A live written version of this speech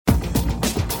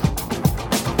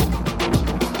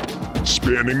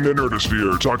Spanning the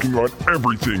nerdosphere, talking about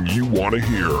everything you want to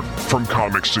hear. From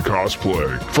comics to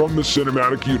cosplay, from the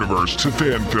cinematic universe to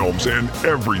fan films and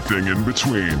everything in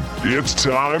between. It's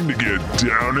time to get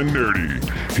down and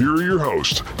nerdy. Here are your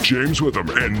hosts, James Witham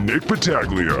and Nick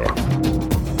Battaglia.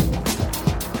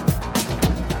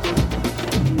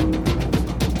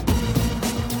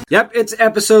 Yep, it's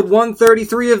episode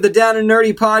 133 of the Down and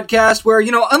Nerdy podcast where,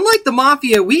 unlike the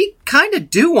Mafia, we kind of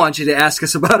do want you to ask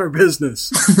us about our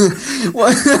business.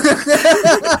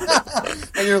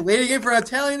 And you're waiting for an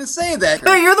Italian to say that.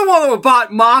 Hey, you're the one that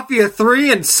bought Mafia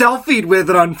 3 and selfied with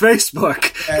it on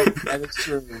Facebook. That is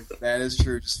true. That is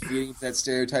true. Just feeding that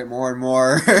stereotype more and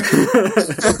more.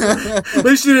 At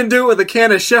least you didn't do it with a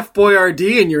can of Chef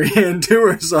Boyardee in your hand, too,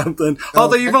 or something.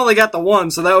 Although you've only got the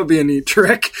one, so that would be a neat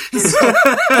trick. No,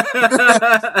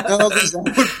 that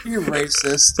would be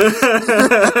racist.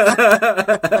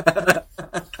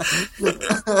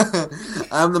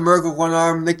 I'm the Merc with one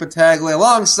arm, Nick Battaglia,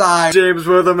 alongside James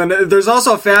Witham, and there's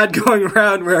also a fad going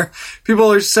around where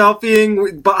people are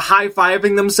selfieing, but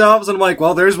high-fiving themselves, and I'm like,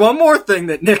 well, there's one more thing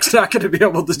that Nick's not going to be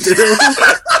able to do.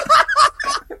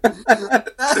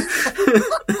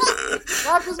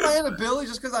 Not because my inability,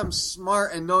 just because I'm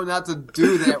smart and know not to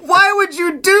do that. Why would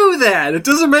you do that? It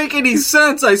doesn't make any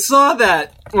sense. I saw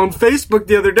that on Facebook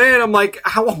the other day, and I'm like,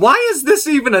 why is this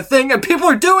even a thing? And people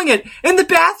are doing it in the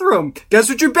bathroom. Guess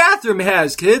what your bathroom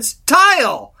has, kids?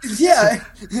 Tile! Yeah,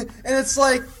 and it's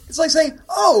like saying,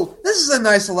 oh, this is a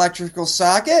nice electrical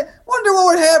socket. Wonder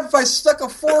what would happen if I stuck a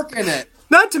fork in it.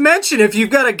 Not to mention, if you've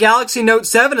got a Galaxy Note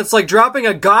 7, it's like dropping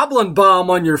a goblin bomb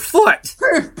on your foot.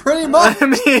 Pretty much. I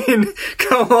mean,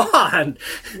 come on.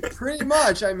 Pretty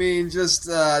much. I mean, just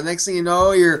next thing you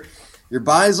know, your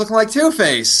body's looking like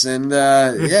Two-Face. And,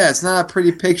 yeah, it's not a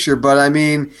pretty picture. But, I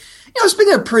mean,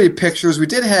 speaking of pretty pictures, we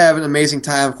did have an amazing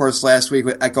time, of course, last week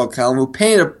with Echo Kellum, who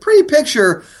painted a pretty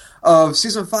picture of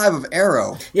Season 5 of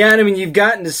Arrow. Yeah, and I mean, you've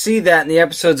gotten to see that in the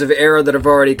episodes of Arrow that have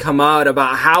already come out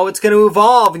about how it's going to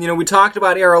evolve. And, we talked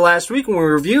about Arrow last week when we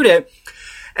reviewed it.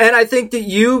 And I think that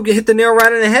you hit the nail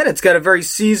right on the head. It's got a very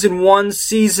Season 1,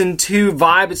 Season 2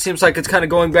 vibe. It seems like it's kind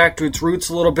of going back to its roots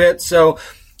a little bit. So,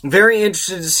 very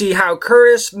interested to see how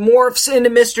Curtis morphs into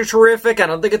Mr. Terrific. I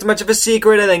don't think it's much of a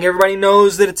secret. I think everybody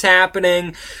knows that it's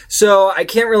happening. So, I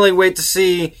can't really wait to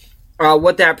see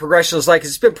what that progression is like.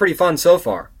 It's been pretty fun so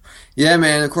far. Yeah,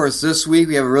 man. Of course, this week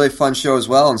we have a really fun show as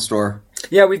well in store.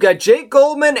 Yeah, we've got Jake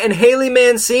Goldman and Haley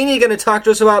Mancini going to talk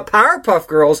to us about Powerpuff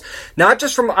Girls, not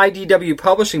just from IDW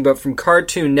Publishing, but from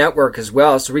Cartoon Network as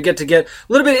well. So we get a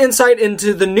little bit of insight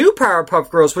into the new Powerpuff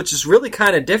Girls, which is really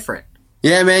kind of different.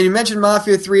 Yeah, man, you mentioned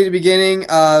Mafia 3 at the beginning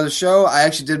of the show. I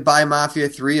actually did buy Mafia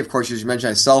 3. Of course, as you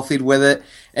mentioned, I selfied with it.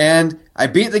 And I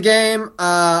beat the game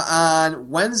on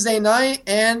Wednesday night,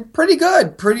 and pretty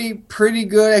good. Pretty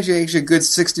good. Actually a good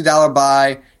 $60 buy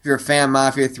if you're a fan of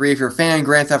Mafia 3. If you're a fan of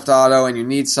Grand Theft Auto and you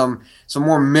need some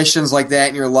more missions like that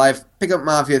in your life, pick up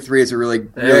Mafia 3. It's a really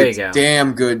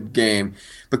damn good game.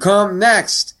 But come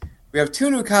next, we have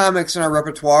 2 new comics in our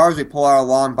repertoire as we pull out our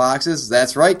long boxes.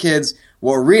 That's right, kids.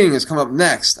 What we're reading is coming up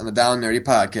next on the Down and Nerdy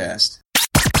Podcast.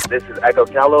 This is Echo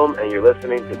Kellum, and you're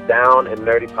listening to Down and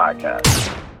Nerdy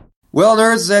Podcast. Well,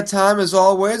 nerds, it's that time, as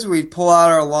always, we pull out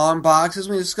our long boxes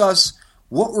and we discuss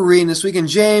what we're reading this week. And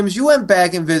James, you went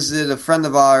back and visited a friend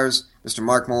of ours, Mr.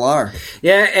 Mark Millar.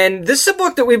 Yeah, and this is a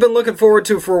book that we've been looking forward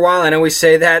to for a while. I know we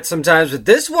say that sometimes, but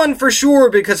this one for sure,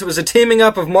 because it was a teaming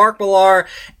up of Mark Millar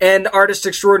and artist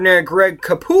extraordinaire Greg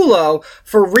Capullo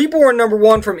for Reborn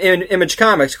 #1 from Image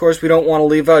Comics. Of course, we don't want to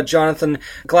leave out Jonathan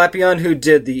Glapion, who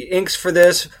did the inks for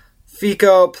this,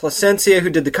 Fico Placencia, who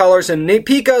did the colors, and Nate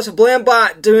Picos of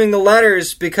Blambot doing the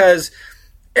letters, because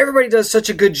everybody does such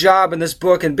a good job in this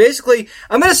book. And basically,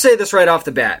 I'm going to say this right off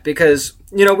the bat, because,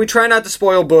 we try not to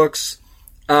spoil books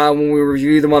when we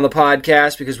review them on the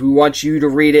podcast, because we want you to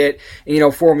read it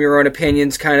and, form your own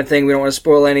opinions kind of thing. We don't want to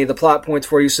spoil any of the plot points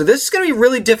for you. So this is going to be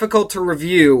really difficult to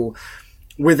review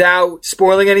without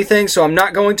spoiling anything, so I'm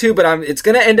not going to, but it's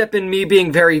going to end up in me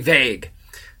being very vague.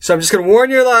 So I'm just going to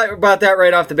warn you about that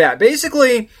right off the bat.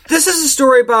 Basically, this is a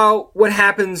story about what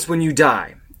happens when you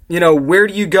die. Where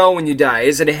do you go when you die?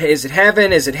 Is it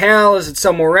heaven? Is it hell? Is it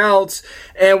somewhere else?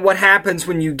 And what happens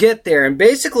when you get there? And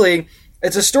basically,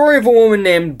 it's a story of a woman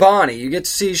named Bonnie. You get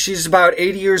to see she's about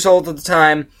 80 years old at the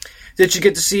time that you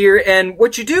get to see her. And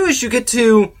what you do is you get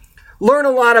to learn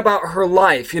a lot about her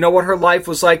life. What her life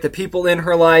was like, the people in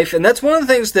her life. And that's one of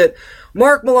the things that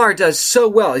Mark Millar does so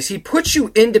well, is he puts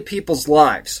you into people's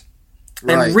lives.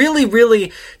 Right. And really,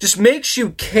 really just makes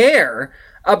you care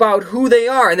about who they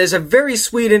are. And there's a very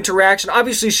sweet interaction.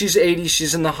 Obviously, she's 80.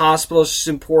 She's in the hospital. She's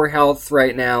in poor health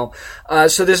right now.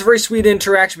 So there's a very sweet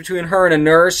interaction between her and a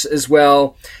nurse as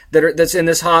well that's in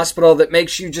this hospital that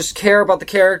makes you just care about the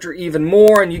character even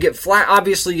more. And you get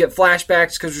obviously you get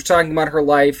flashbacks because we're talking about her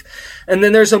life. And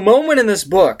then there's a moment in this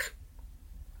book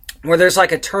where there's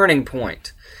like a turning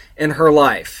point in her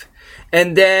life.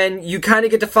 And then you kind of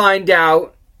get to find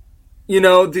out,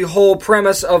 the whole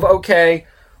premise of, okay,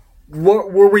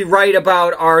 were we right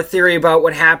about our theory about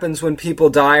what happens when people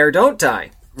die or don't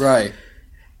die? Right.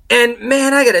 And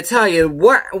man, I gotta tell you,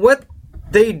 what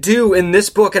they do in this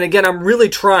book, and again, I'm really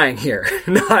trying here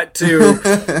not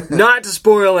to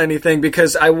spoil anything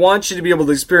because I want you to be able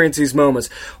to experience these moments.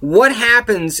 What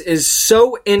happens is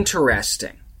so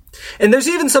interesting. And there's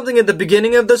even something at the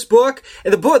beginning of this book,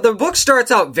 and the book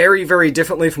starts out very, very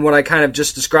differently from what I kind of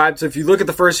just described. So if you look at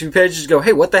the first few pages, you go,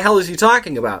 hey, what the hell is he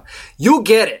talking about? You'll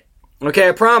get it. Okay,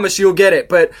 I promise you'll get it.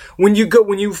 But when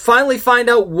you finally find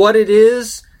out what it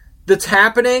is that's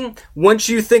happening, once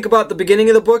you think about the beginning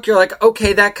of the book, you're like,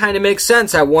 okay, that kind of makes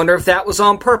sense. I wonder if that was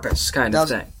on purpose, kind of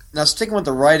thing. Now, sticking with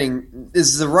the writing,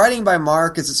 is the writing by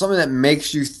Mark, is it something that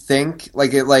makes you think? Is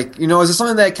it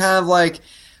something that kind of like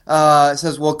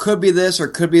says, well, could be this or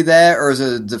could be that, or is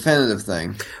it a definitive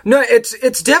thing? No,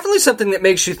 it's definitely something that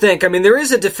makes you think. I mean, there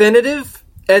is a definitive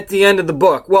at the end of the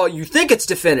book. Well, you think it's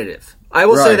definitive. I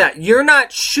will say that. You're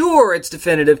not sure it's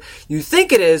definitive. You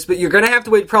think it is, but you're going to have to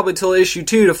wait probably till issue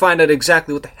 2 to find out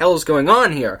exactly what the hell is going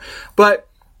on here. But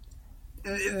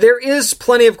there is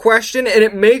plenty of question, and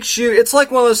it makes you... It's like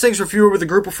one of those things where if you were with a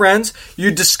group of friends,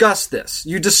 you discuss this.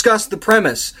 You discuss the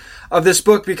premise of this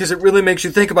book because it really makes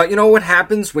you think about, what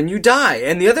happens when you die.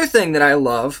 And the other thing that I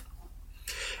love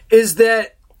is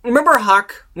that... Remember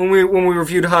Huck, when we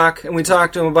reviewed Huck and we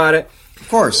talked to him about it? Of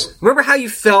course. Remember how you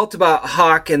felt about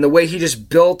Huck and the way he just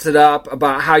built it up,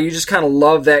 about how you just kind of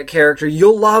love that character?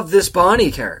 You'll love this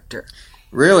Bonnie character.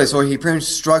 Really? So he pretty much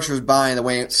structures Bonnie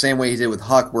the same way he did with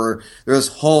Huck, where there's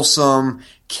wholesome,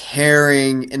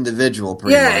 caring individual,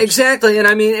 pretty much. Yeah, exactly. And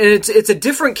I mean, it's a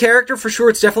different character for sure.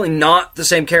 It's definitely not the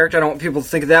same character. I don't want people to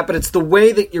think of that, but it's the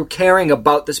way that you're caring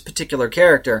about this particular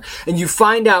character. And you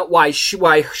find out why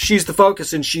she's the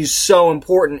focus and she's so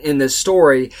important in this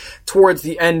story towards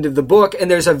the end of the book.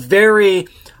 And there's a very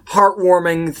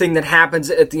heartwarming thing that happens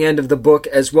at the end of the book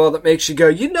as well that makes you go,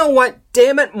 you know what?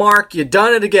 Damn it, Mark, you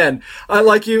done it again. I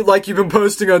like you've been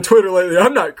posting on Twitter lately.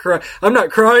 I'm not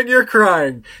crying, you're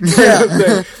crying.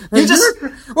 Yeah.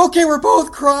 Okay, we're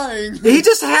both crying. He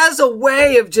just has a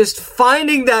way of just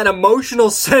finding that emotional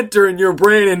center in your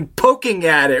brain and poking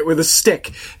at it with a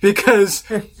stick because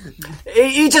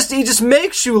he just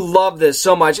makes you love this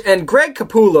so much. And Greg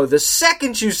Capullo, the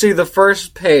second you see the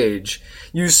first page,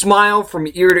 you smile from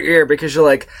ear to ear because you're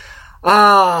like,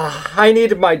 I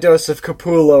needed my dose of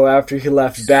Capullo after he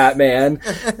left Batman.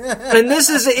 And this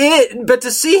is it. But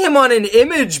to see him on an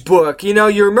Image book,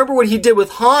 you remember what he did with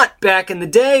Haunt back in the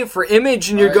day for Image,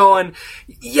 and you're going,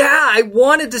 yeah, I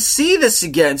wanted to see this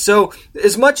again. So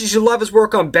as much as you love his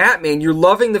work on Batman, you're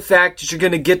loving the fact that you're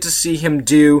going to get to see him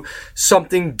do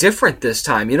something different this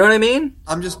time. You know what I mean?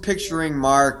 I'm just picturing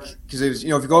Mark, because if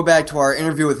you go back to our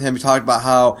interview with him, we talked about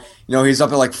how, he's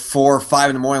up at like 4 or 5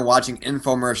 in the morning watching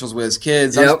infomercials with his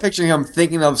kids. Yep. I was picturing him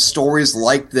thinking of stories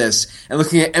like this and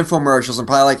looking at infomercials and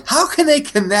probably like, how can they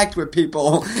connect with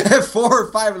people at 4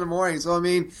 or 5 in the morning? So, I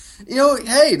mean,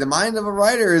 hey, the mind of a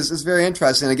writer is very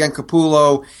interesting. Again,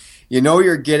 Capullo,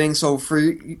 you're getting, so for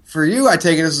you, I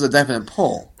take it this is a definite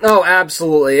pull. Oh,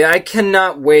 absolutely. I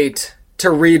cannot wait to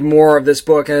read more of this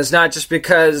book, and it's not just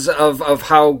because of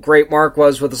how great Mark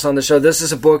was with us on the show. This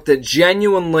is a book that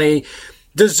genuinely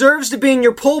deserves to be in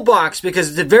your pull box because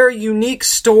it's a very unique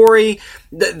story.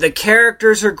 The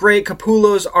characters are great.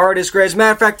 Capullo's art is great. As a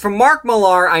matter of fact, from Mark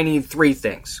Millar, I need 3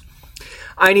 things.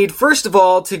 I need, first of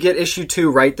all, to get issue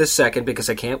 2 right this second because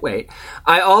I can't wait.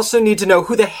 I also need to know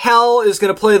who the hell is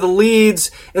going to play the leads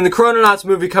in the Chrononauts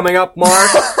movie coming up, Mark.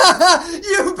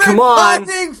 You've been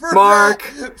fighting for Mark.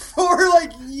 For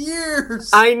like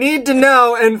years. I need to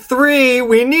know. And 3,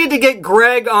 we need to get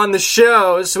Greg on the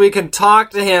show so we can talk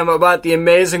to him about the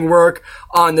amazing work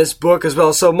on this book as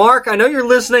well. So, Mark, I know you're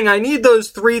listening. I need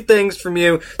those 3 things from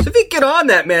you. So if you get on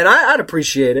that, man, I'd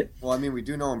appreciate it. Well, I mean, we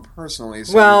do know him personally.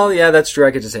 So well, yeah, that's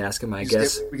true. I could just ask him, I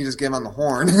guess. We can just get him on the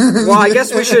horn. Well, I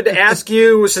guess we should ask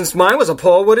you, since mine was a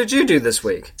poll, what did you do this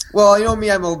week? Well, you know me,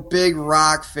 I'm a big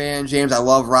rock fan, James. I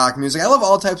love rock music. I love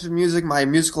all types of music. My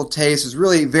musical taste is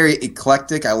really very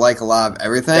eclectic. I like a lot of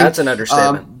everything. That's an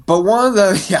understatement. But one of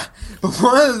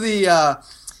the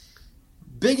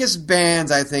biggest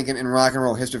bands, I think, in rock and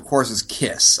roll history, of course, is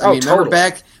Kiss. Totally. Remember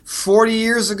back 40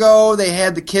 years ago, they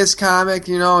had the Kiss comic,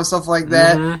 and stuff like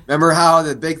that. Remember how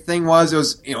the big thing was, it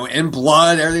was, in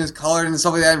blood, everything was colored and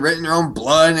stuff like that, and written in their own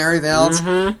blood and everything else.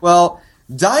 Well,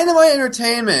 Dynamite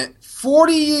Entertainment,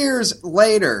 40 years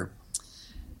later,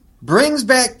 brings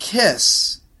back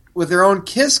Kiss with their own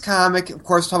Kiss comic. Of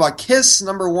course, talk about Kiss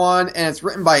 #1, and it's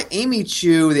written by Amy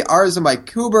Chu. The art is done by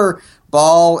Kuber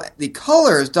Ball. The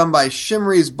color is done by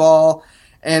Shimries Ball,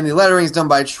 and the lettering is done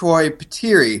by Troy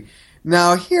Petiri.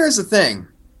 Now, here's the thing,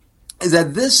 is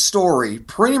that this story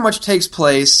pretty much takes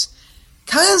place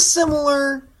kind of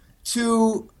similar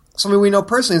to somebody we know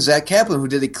personally, Zach Kaplan, who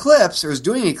did Eclipse, or is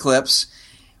doing Eclipse,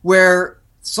 where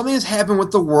something has happened with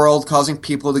the world causing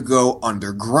people to go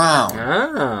underground.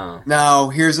 Oh. Now,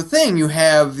 here's the thing. You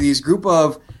have these group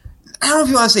of, I don't know if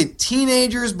you want to say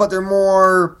teenagers, but they're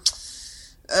more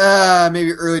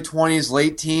maybe early 20s,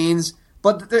 late teens.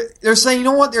 But they're saying, you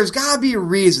know what, there's got to be a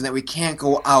reason that we can't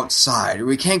go outside, or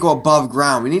we can't go above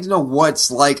ground. We need to know what it's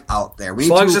like out there. As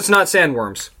long as it's not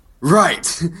sandworms.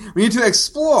 Right. We need to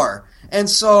explore. And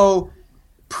so,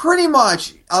 pretty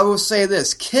much, I will say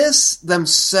this. Kiss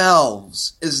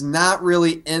themselves is not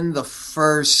really in the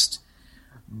first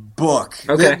book.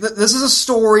 Okay. This is a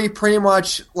story pretty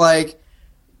much like,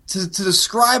 to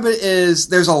describe it is,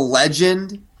 there's a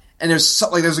legend, and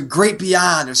there's a great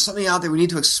beyond. There's something out there. We need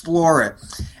to explore it.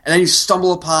 And then you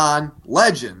stumble upon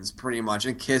legends, pretty much.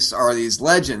 And Kiss are these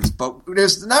legends. But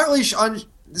there's not really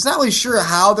sure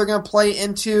how they're going to play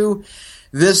into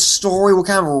this story, what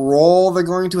kind of role they're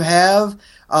going to have.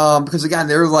 Because, again,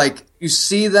 they're like, you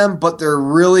see them, but they're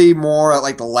really more at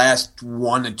like the last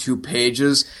 1 to 2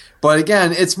 pages. But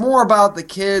again, it's more about the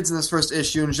kids in this first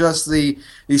issue and just the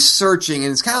searching,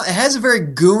 and it has a very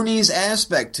Goonies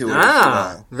aspect to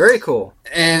it. Very cool.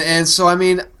 And so, I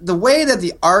mean, the way that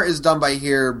the art is done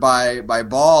by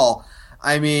Ball,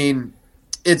 I mean,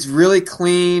 it's really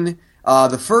clean.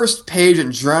 The first page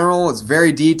in general is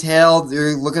very detailed.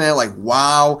 You're looking at it like,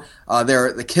 wow.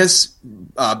 The Kiss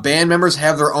band members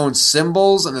have their own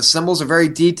symbols, and the symbols are very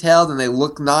detailed, and they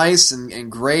look nice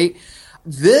and great.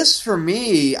 This, for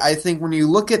me, I think when you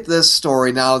look at this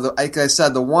story now, like I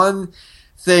said, the one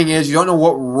thing is you don't know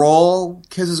what role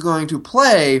Kiss is going to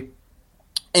play.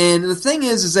 And the thing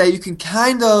is that you can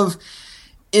kind of,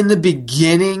 in the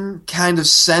beginning, kind of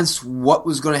sense what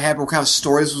was going to happen, what kind of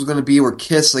story this was going to be, where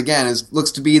Kiss, again, looks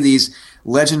to be these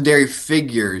legendary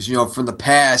figures, from the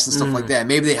past and stuff like that.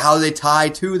 Maybe how they tie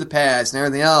to the past and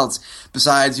everything else,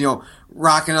 besides,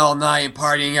 rocking all night and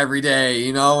partying every day,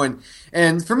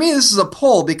 And for me, this is a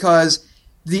pull, because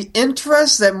the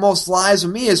interest that most lies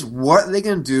with me is what are they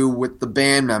going to do with the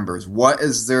band members? What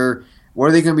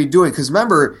are they going to be doing? Because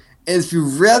remember, if you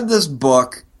read this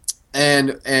book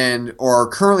or are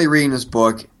currently reading this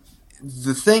book,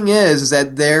 the thing is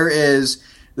that there is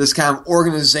this kind of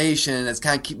organization that's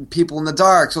kind of keeping people in the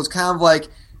dark. So it's kind of like,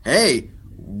 hey,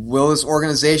 will this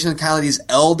organization, kind of these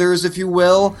elders, if you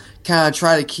will, kind of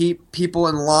try to keep people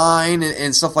in line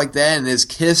and stuff like that? And is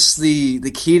Kiss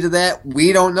the key to that?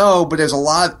 We don't know, but there's a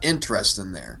lot of interest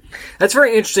in there. That's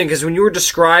very interesting, because when you were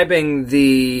describing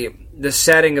the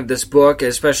setting of this book,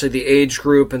 especially the age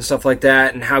group and stuff like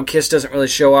that, and how Kiss doesn't really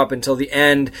show up until the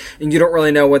end, and you don't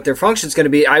really know what their function's going to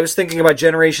be, I was thinking about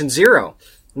Generation Zero.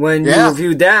 When you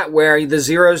reviewed that, where the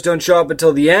Zeros don't show up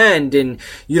until the end, and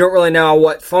you don't really know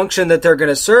what function that they're going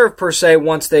to serve, per se,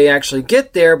 once they actually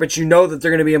get there, but you know that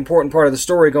they're going to be an important part of the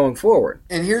story going forward.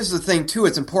 And here's the thing, too,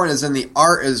 it's important is in the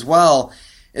art as well,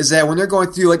 is that when they're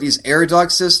going through like these air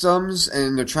duct systems,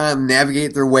 and they're trying to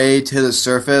navigate their way to the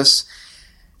surface,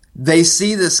 they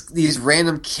see these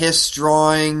random Kiss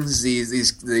drawings,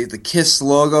 the Kiss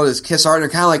logo, this Kiss art, and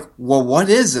they're kind of like, well, what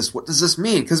is this? What does this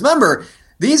mean? Because remember,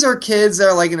 these are kids that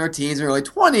are like in their teens and early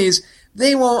 20s.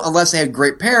 They won't, unless they have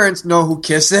great parents, know who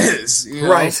Kiss is.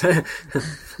 Right.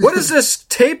 What is this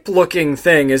tape-looking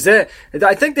thing?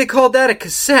 I think they called that a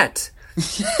cassette.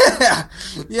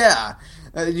 Yeah.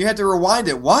 You had to rewind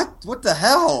it. What the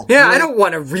hell? Yeah, I don't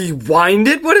want to rewind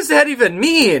it. What does that even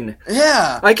mean?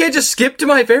 Yeah. I can't just skip to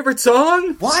my favorite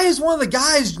song? Why is one of the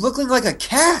guys looking like a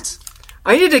cat?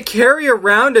 I need to carry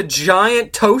around a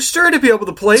giant toaster to be able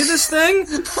to play this thing?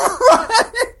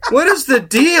 Right. What is the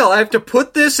deal? I have to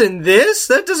put this in this?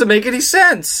 That doesn't make any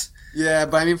sense. Yeah,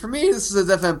 but I mean, for me, this is a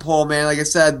definite pull, man. Like I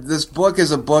said, this book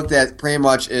is a book that pretty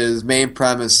much main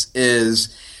premise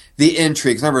is the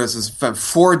intrigue. Remember, this is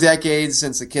 4 decades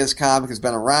since the Kiss comic has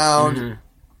been around.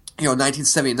 Mm-hmm.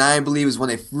 1979, I believe, is when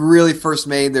they really first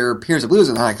made their appearance. I believe it was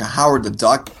in like a Howard the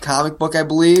Duck comic book, I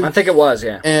believe. I think it was,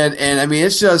 yeah. And I mean,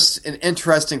 it's just an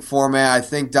interesting format. I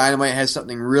think Dynamite has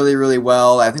something really, really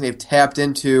well. I think they've tapped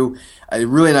into a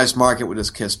really nice market with this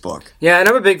Kiss book. Yeah, and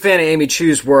I'm a big fan of Amy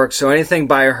Chu's work, so anything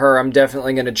by her, I'm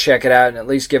definitely going to check it out and at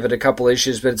least give it a couple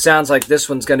issues, but it sounds like this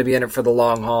one's going to be in it for the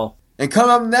long haul. And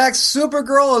coming up next,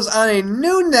 Supergirl is on a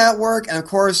new network, and of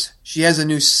course, she has a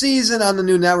new season on the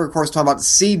new network. Of course, talking about the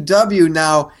CW.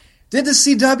 Now, did the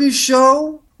CW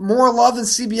show more love than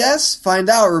CBS? Find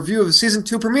out. A review of the Season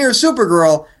 2 premiere of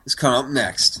Supergirl is coming up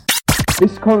next.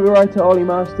 This is comic writer Ollie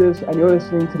Masters, and you're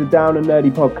listening to the Down and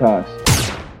Nerdy podcast.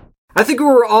 I think we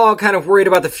were all kind of worried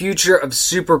about the future of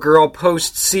Supergirl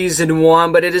post-Season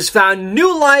 1, but it has found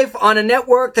new life on a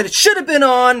network that it should have been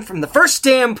on from the first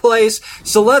damn place.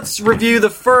 So let's review the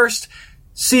first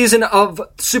season of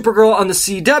Supergirl on the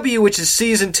CW, which is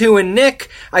Season 2. And Nick,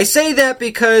 I say that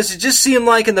because it just seemed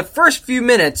like in the first few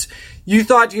minutes, you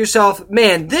thought to yourself,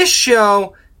 man, this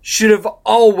show should have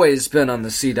always been on the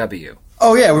CW.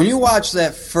 Oh, yeah, when you watch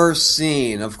that first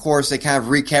scene, of course, they kind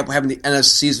of recap what happened at the end of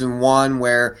Season 1,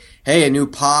 where, hey, a new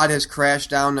pod has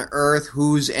crashed down to Earth,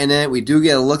 who's in it, we do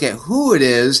get a look at who it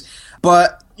is,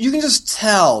 but you can just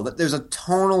tell that there's a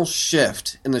tonal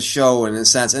shift in the show in a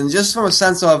sense, and just from a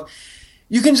sense of,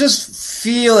 you can just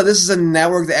feel that this is a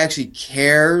network that actually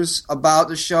cares about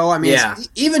the show. I mean, yeah.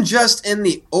 Even just in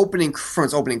the opening, from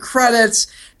its opening credits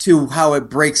to how it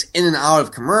breaks in and out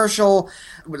of commercial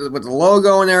with the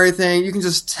logo and everything, you can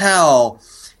just tell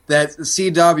that the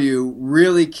CW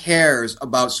really cares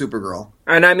about Supergirl.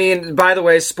 And I mean, by the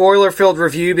way, spoiler-filled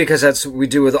review, because that's what we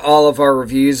do with all of our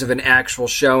reviews of an actual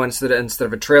show instead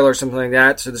of a trailer or something like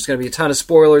that. So there's going to be a ton of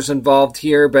spoilers involved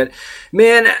here. But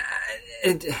man,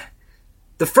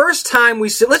 the first time we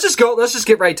see, let's just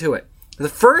get right to it. The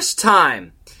first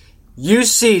time you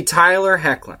see Tyler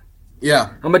Hoechlin,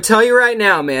 yeah, I'm going to tell you right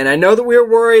now, man, I know that we were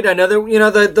worried. I know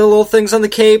that, the little things on the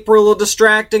cape were a little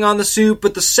distracting on the suit,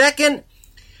 but the second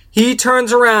he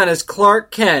turns around as Clark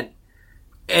Kent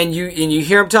and you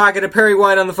hear him talking to Perry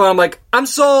White on the phone, I'm like, I'm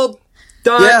sold.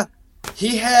 Done. Yeah.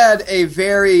 He had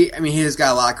he's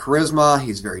got a lot of charisma.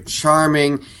 He's very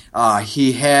charming.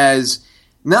 He has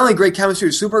not only great chemistry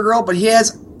with Supergirl, but he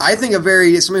has, I think,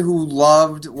 somebody who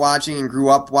loved watching and grew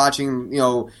up watching,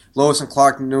 Lois and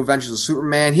Clark, New Adventures of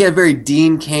Superman. He had a very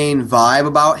Dean Cain vibe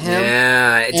about him.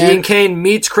 Yeah, Dean Cain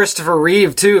meets Christopher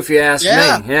Reeve, too, if you ask me.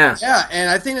 Yeah. Yeah, and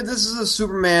I think that this is a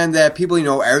Superman that people,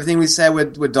 everything we said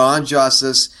with Dawn of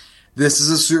Justice, this is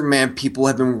a Superman people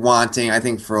have been wanting, I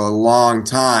think, for a long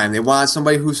time. They want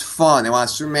somebody who's fun. They want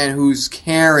a Superman who's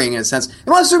caring, in a sense. They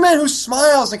want a Superman who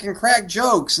smiles and can crack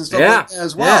jokes and stuff like that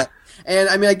as well. Yeah. And,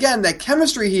 I mean, again, that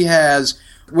chemistry he has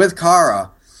with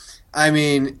Kara, I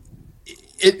mean,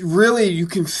 it really, you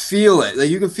can feel it. Like,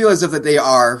 you can feel as if that they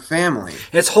are family.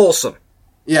 It's wholesome.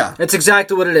 Yeah. It's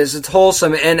exactly what it is. It's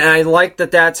wholesome, and I like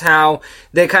that that's how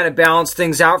they kind of balance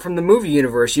things out from the movie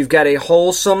universe. You've got a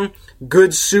wholesome,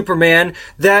 good Superman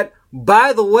that,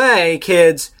 by the way,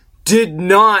 kids, did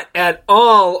not at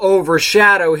all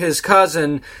overshadow his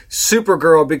cousin,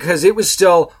 Supergirl, because it was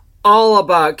still all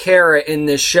about Kara in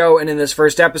this show and in this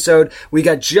first episode. We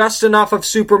got just enough of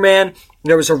Superman.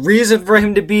 There was a reason for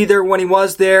him to be there when he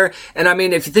was there. And I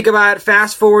mean, if you think about it,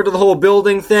 fast forward to the whole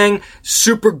building thing,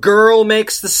 Supergirl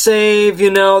makes the save,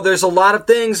 there's a lot of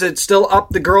things that still up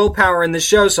the girl power in the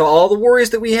show. So all the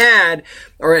worries that we had,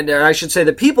 or I should say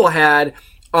the people had,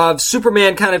 of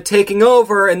Superman kind of taking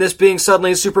over and this being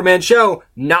suddenly a Superman show,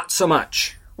 not so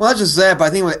much. Well, not just that, but I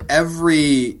think with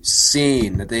every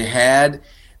scene that they had,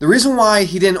 the reason why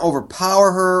he didn't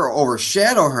overpower her or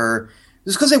overshadow her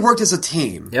is because they worked as a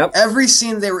team. Yep. Every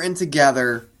scene they were in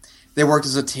together, they worked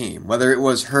as a team. Whether it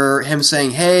was him saying,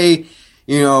 hey,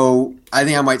 I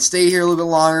think I might stay here a little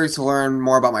bit longer to learn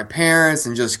more about my parents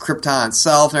and just Krypton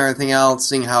itself and everything else,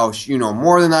 seeing how you know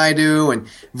more than I do, and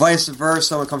vice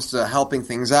versa when it comes to helping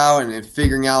things out and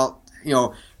figuring out,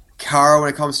 Kara when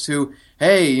it comes to,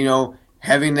 hey,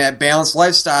 having that balanced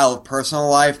lifestyle of personal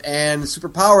life and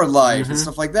superpowered life and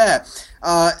stuff like that.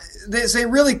 They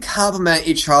really complement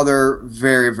each other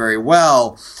very, very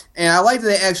well. And I like that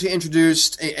they actually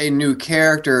introduced a new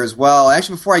character as well.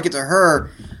 Actually, before I get to her,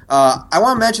 I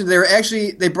want to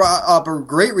mention they brought up a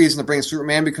great reason to bring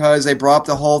Superman, because they brought up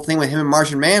the whole thing with him and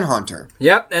Martian Manhunter.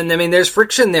 Yep, and I mean, there's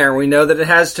friction there. We know that it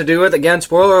has to do with, again,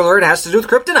 spoiler alert, it has to do with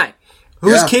kryptonite.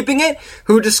 Who's keeping it?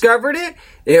 Who discovered it?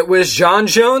 It was John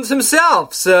Jones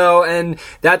himself. So, and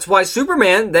that's why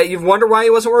Superman, that you've wondered why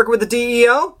he wasn't working with the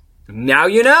DEO? Now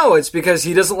you know. It's because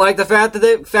he doesn't like the fact that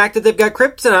they've got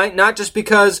kryptonite, not just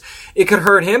because it could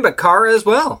hurt him, but Kara as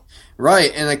well.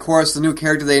 Right, and of course, the new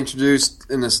character they introduced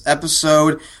in this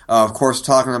episode, of course,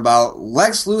 talking about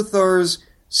Lex Luthor's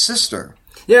sister.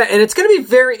 Yeah, and it's going to be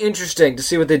very interesting to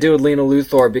see what they do with Lena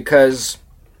Luthor, because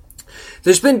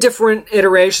there's been different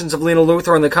iterations of Lena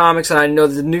Luthor in the comics, and I know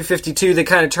the New 52, they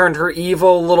kind of turned her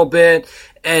evil a little bit,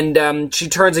 and she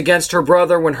turns against her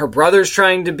brother when her brother's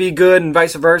trying to be good, and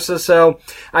vice versa. So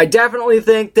I definitely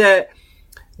think that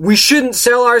we shouldn't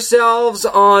sell ourselves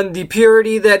on the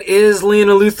purity that is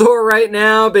Lena Luthor right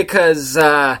now, because,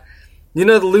 the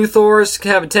Luthors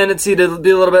have a tendency to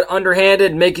be a little bit underhanded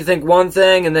and make you think one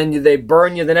thing, and then they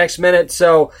burn you the next minute.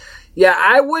 So, yeah,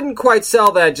 I wouldn't quite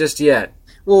sell that just yet.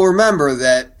 Well, remember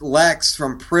that Lex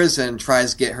from prison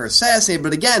tries to get her assassinated,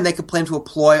 but again, they could play into a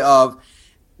ploy of,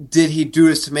 did he do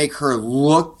this to make her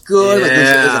look good? Yeah. Like,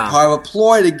 there's a part of a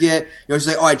ploy to get, she's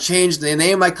like, I changed the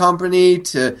name of my company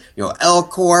to, L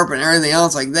Corp and everything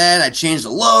else like that. I changed the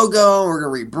logo. We're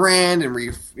going to rebrand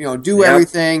and do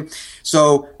everything.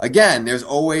 So, again, there's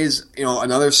always,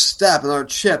 another step, another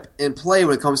chip in play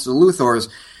when it comes to the Luthors.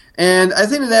 And I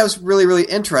think that was really, really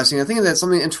interesting. I think that's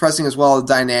something interesting as well, the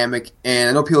dynamic. And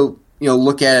I know people,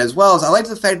 look at it as well. As I like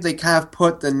the fact that they kind of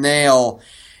put the nail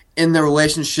in the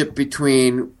relationship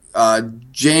between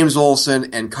James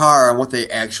Olsen and Kara and what they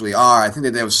actually are. I think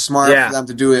that was smart for them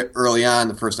to do it early on in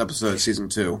the first episode of Season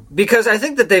 2. Because I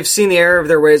think that they've seen the error of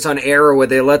their ways on Arrow, where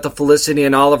they let the Felicity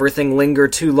and Oliver thing linger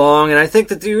too long, and I think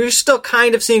that you're still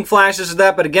kind of seeing flashes of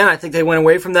that, but again, I think they went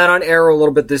away from that on Arrow a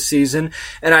little bit this season,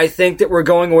 and I think that we're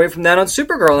going away from that on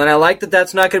Supergirl, and I like that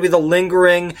that's not going to be the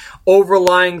lingering,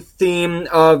 underlying theme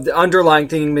of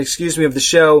the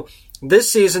show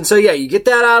this season. So yeah, you get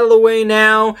that out of the way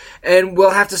now, and we'll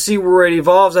have to see where it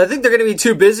evolves. I think they're going to be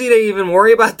too busy to even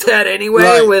worry about that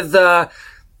anyway, with the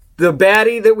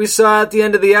baddie that we saw at the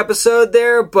end of the episode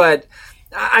there, but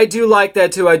I do like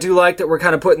that too. I do like that we're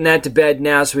kind of putting that to bed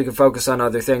now so we can focus on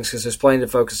other things, because there's plenty to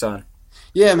focus on.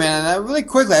 Yeah, man. Really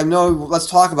quickly, let's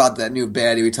talk about that new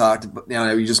baddie we talked about,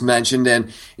 that we just mentioned.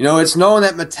 And, it's known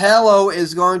that Metallo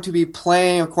is going to be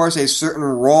playing, of course, a certain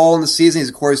role in the season. He's,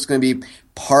 of course, going to be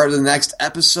part of the next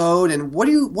episode. And what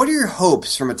are your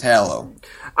hopes for Metallo?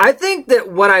 I think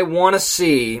that what I want to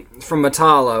see from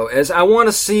Metallo is I want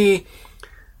to see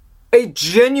a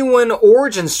genuine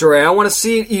origin story. I want to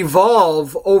see it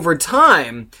evolve over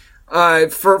time.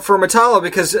 For Metallo,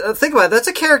 because think about it, that's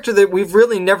a character that we've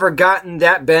really never gotten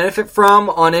that benefit from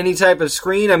on any type of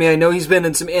screen. I mean, I know he's been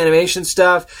in some animation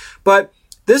stuff, but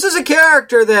this is a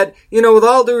character that, with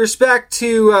all due respect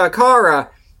to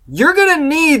Kara, you're going to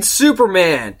need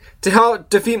Superman to help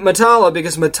defeat Metallo,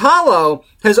 because Metallo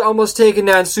has almost taken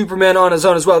down Superman on his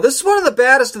own as well. This is one of the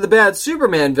baddest of the bad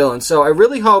Superman villains, so I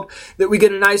really hope that we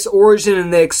get a nice origin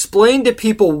and they explain to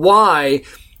people why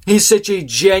he's such a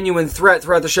genuine threat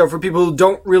throughout the show for people who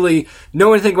don't really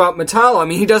know anything about Metallo. I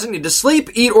mean, he doesn't need to sleep,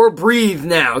 eat, or breathe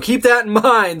now. Keep that in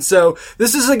mind. So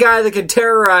this is a guy that can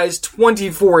terrorize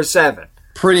 24/7.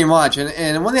 Pretty much.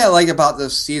 And one thing I like about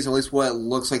this season, at least what it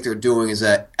looks like they're doing, is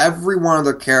that every one of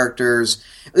their characters,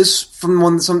 at least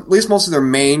most of their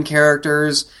main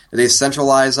characters that they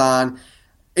centralize on,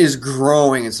 is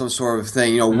growing in some sort of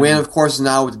thing. Wynn, of course, is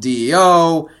now with the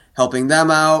DEO, helping them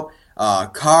out.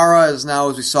 Kara is now,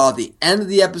 as we saw at the end of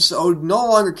the episode, no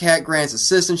longer Cat Grant's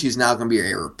assistant. She's now going to be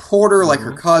a reporter like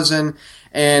her cousin.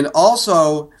 And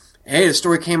also, hey, the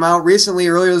story came out recently,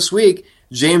 earlier this week,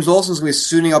 James Olsen's going to be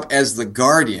suiting up as the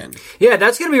Guardian. Yeah,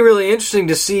 that's going to be really interesting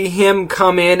to see him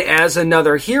come in as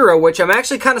another hero, which I'm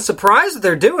actually kind of surprised that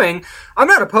they're doing. I'm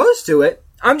not opposed to it.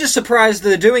 I'm just surprised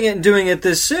they're doing it and doing it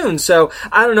this soon. So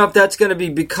I don't know if that's going to be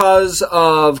because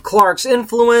of Clark's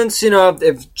influence,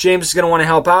 if James is going to want to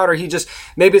help out, or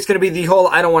maybe it's going to be the whole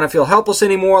I don't want to feel helpless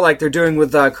anymore, like they're doing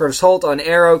with Curtis Holt on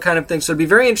Arrow kind of thing. So it'd be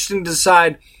very interesting to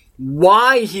decide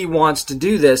why he wants to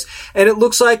do this. And it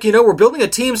looks like, we're building a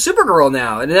team Supergirl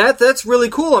now. And that's really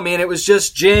cool. I mean, it was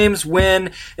just James,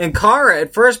 Wynn, and Kara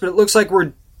at first, but it looks like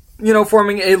we're,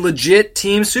 forming a legit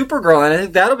team Supergirl. And I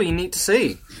think that'll be neat to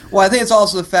see. Well, I think it's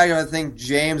also the fact that I think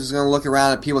James is going to look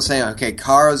around at people saying, okay,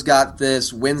 Kara's got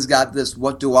this, Wynn's got this,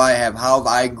 what do I have? How have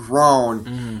I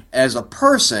grown as a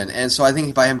person? And so I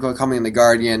think by him coming in the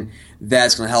Guardian,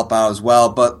 that's going to help out as well.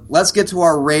 But let's get to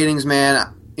our ratings,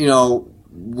 man.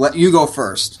 Let you go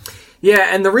first.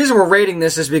 Yeah, and the reason we're rating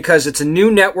this is because it's a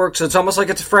new network, so it's almost like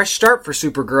it's a fresh start for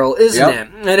Supergirl, isn't it?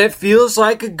 And it feels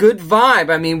like a good vibe.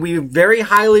 I mean, we very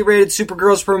highly rated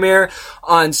Supergirl's premiere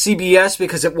on CBS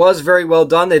because it was very well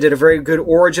done. They did a very good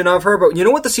origin of her. But you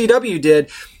know what the CW did?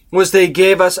 was they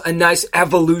gave us a nice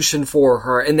evolution for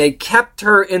her, and they kept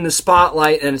her in the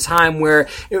spotlight at a time where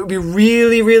it would be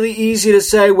really, really easy to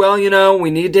say, well, we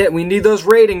need those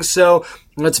ratings, so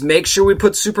let's make sure we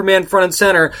put Superman front and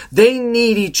center. They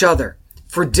need each other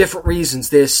for different reasons.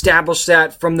 They established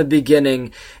that from the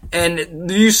beginning,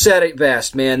 and you said it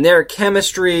best, man. Their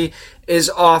chemistry is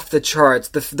off the charts.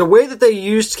 The way that they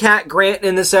used Cat Grant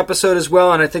in this episode as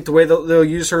well, and I think the way they'll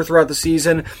use her throughout the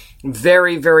season,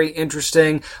 very, very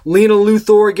interesting. Lena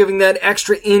Luthor giving that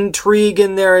extra intrigue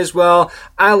in there as well.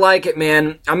 I like it,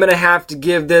 man. I'm going to have to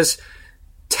give this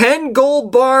 10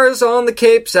 gold bars on the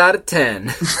capes out of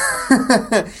 10.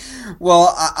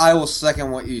 Well, I will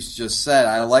second what you just said.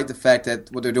 I like the fact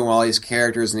that what they're doing with all these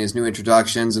characters and these new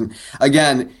introductions. And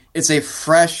again, it's a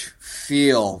fresh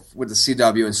feel with the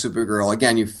CW and Supergirl.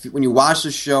 Again, when you watch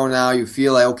the show now, you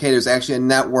feel like, okay, there's actually a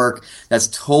network that's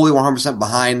totally 100%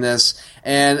 behind this.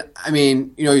 And, I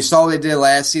mean, you saw what they did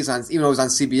last season, even though it was on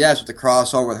CBS with the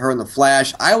crossover with her and the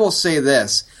Flash. I will say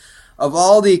this. Of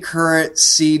all the current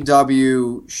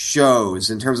CW shows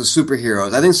in terms of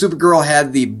superheroes, I think Supergirl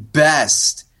had the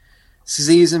best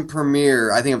season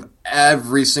premiere, I think, of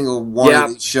every single one of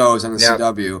these shows on the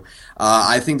CW.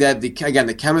 I think that,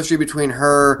 the chemistry between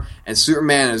her and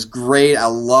Superman is great. I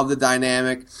love the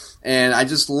dynamic. And I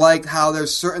just liked how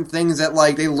there's certain things that,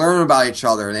 they learn about each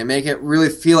other. And they make it really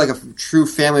feel like a true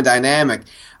family dynamic.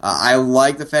 I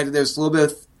like the fact that there's a little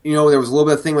bit of there was a little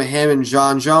bit of thing with him and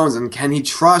John Jones, and can he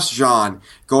trust John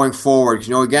going forward?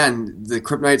 Again, the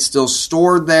kryptonite's still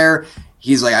stored there.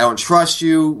 He's like, I don't trust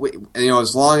you.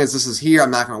 As long as this is here,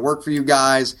 I'm not going to work for you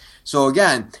guys. So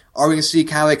again, are we going to see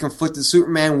kind of like conflicted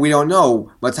Superman? We don't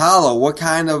know. Metallo, what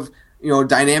kind of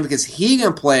dynamic is he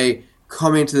going to play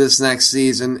coming to this next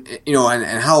season?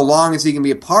 And how long is he going to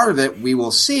be a part of it? We will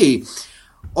see.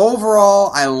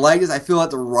 Overall, I like this. I feel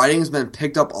like the writing's been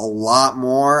picked up a lot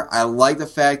more. I like the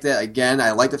fact that,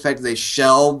 they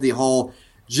shelved the whole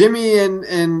Jimmy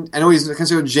and I know he's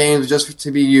considered James just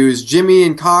to be used. Jimmy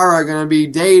and Kara are going to be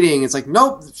dating. It's like,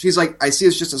 nope. She's like, I see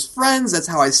us just as friends. That's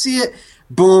how I see it.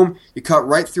 Boom. You cut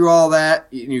right through all that.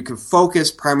 You can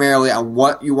focus primarily on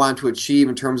what you want to achieve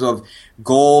in terms of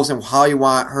goals and how you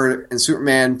want her and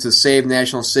Superman to save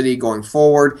National City going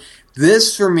forward.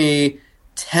 This, for me,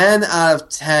 10 out of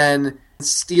 10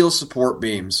 steel support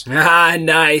beams. Ah,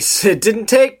 nice. It didn't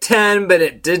take 10, but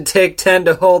it did take 10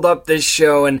 to hold up this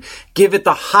show and give it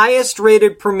the highest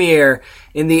rated premiere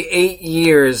in the 8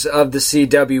 years of the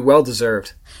CW. Well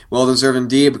deserved. Well deserved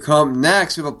indeed. But come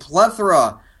next, we have a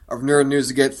plethora of nerd news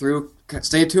to get through.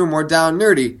 Stay tuned, more Down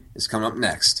Nerdy is coming up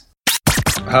next.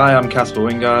 Hi, I'm Casper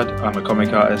Wingard. I'm a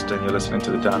comic artist, and you're listening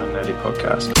to the Down and Nerdy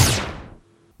podcast.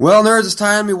 Well, nerds, it's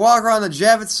time we walk around the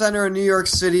Javits Center in New York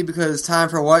City because it's time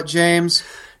for what, James?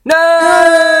 Nerd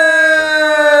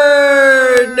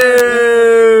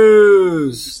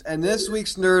News! And this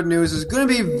week's Nerd News is going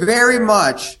to be very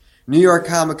much New York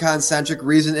Comic-Con centric.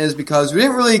 Reason is because we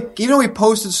didn't really, even though we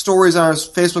posted stories on our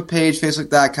Facebook page,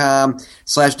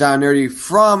 facebook.com/downnerdy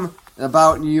from and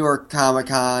about New York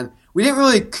Comic-Con, we didn't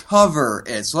really cover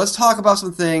it. So let's talk about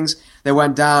some things that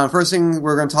went down. First thing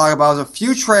we're going to talk about is a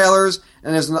few trailers,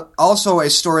 and there's also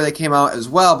a story that came out as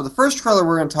well. But the first trailer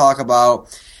we're going to talk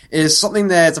about is something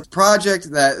that's a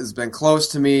project that has been close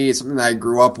to me. It's something that I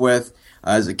grew up with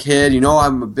as a kid.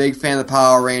 I'm a big fan of the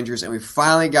Power Rangers, and we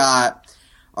finally got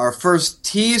our first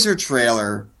teaser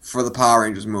trailer for the Power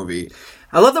Rangers movie.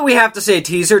 I love that we have to say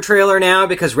teaser trailer now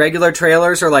because regular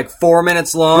trailers are 4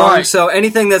 minutes long. Right. So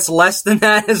anything that's less than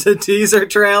that is a teaser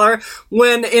trailer.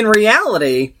 When in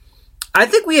reality, I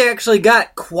think we actually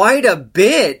got quite a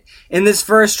bit in this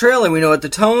first trailer. We know what the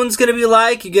tone's going to be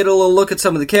like. You get a little look at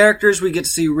some of the characters. We get to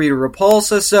see Rita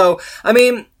Repulsa. So,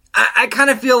 I kind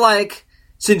of feel like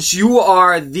since you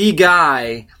are the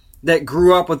guy that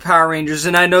grew up with Power Rangers,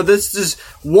 and I know this is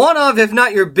one of, if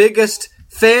not your biggest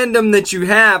fandom that you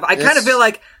have, I kind of feel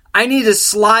like I need to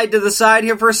slide to the side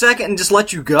here for a second and just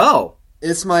let you go.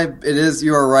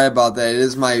 You are right about that. It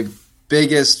is my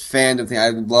biggest fandom thing. I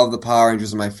love the Power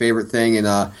Rangers. Are my favorite thing in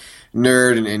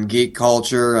nerd and geek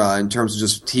culture in terms of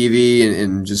just TV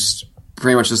and just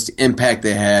pretty much just the impact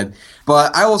they had.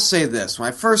 But I will say this. When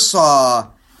I first saw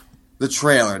the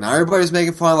trailer, now everybody's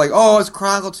making fun of oh, it's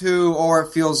Chronicle 2, or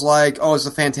it feels like, oh, it's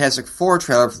a Fantastic Four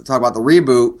trailer to talk about the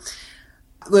reboot.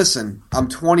 Listen, I'm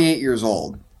 28 years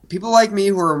old. People like me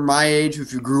who are my age,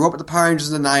 if you grew up with the Power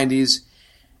Rangers in the 90s,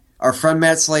 our friend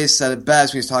Matt Slay said it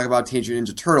best when he's talking about Teenage Mutant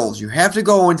Ninja Turtles. You have to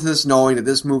go into this knowing that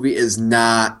this movie is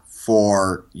not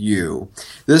for you.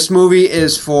 This movie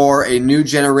is for a new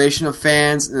generation of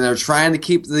fans, and they're trying to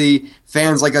keep the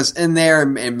fans like us in there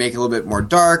and make it a little bit more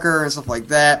darker and stuff like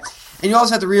that. And you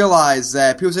also have to realize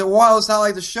that people say, well, it's not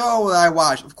like the show that I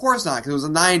watched. Of course not, because it was the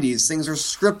 90s. Things are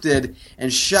scripted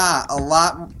and shot a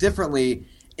lot differently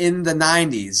in the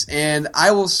 90s. And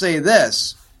I will say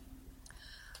this.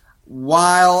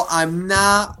 While I'm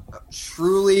not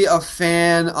truly a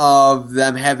fan of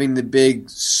them having the big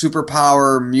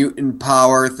superpower, mutant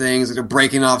power things, like they're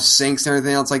breaking off sinks and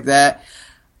everything else like that,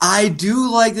 I do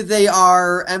like that they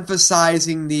are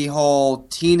emphasizing the whole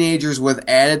teenagers with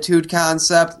attitude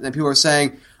concept. And people are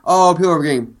saying, oh, people are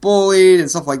getting bullied and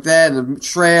stuff like that in the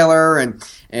trailer, and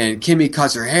Kimmy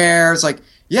cuts her hair. It's like,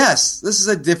 yes, this is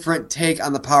a different take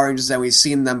on the Power Rangers than we've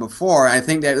seen them before. And I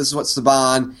think that this is what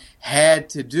Saban had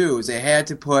to do, is they had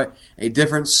to put a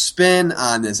different spin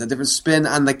on this, a different spin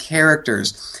on the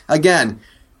characters. Again,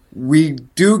 we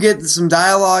do get some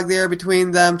dialogue there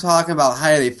between them talking about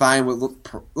how they find what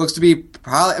looks to be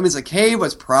probably, I mean, it's a cave, but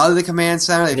it's probably the command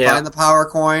center. They find the power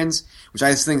coins, which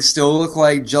I think still look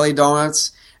like jelly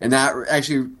donuts, and that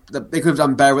actually, they could have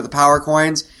done better with the power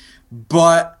coins.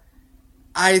 But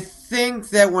I think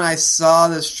that when I saw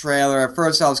this trailer, at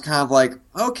first I was kind of like,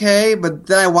 okay, but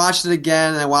then I watched it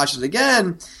again, and I watched it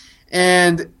again,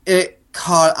 and it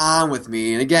caught on with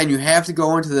me. And again, you have to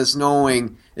go into this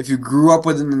knowing, if you grew up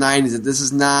with it in the 90s, that this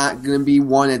is not going to be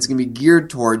one that's going to be geared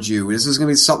towards you. This is going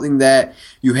to be something that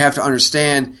you have to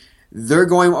understand. They're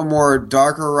going a more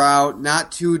darker route,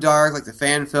 not too dark like the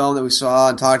fan film that we saw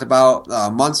and talked about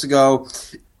months ago.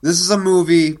 This is a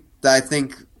movie that I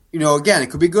think, again, it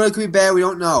could be good, it could be bad, we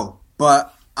don't know.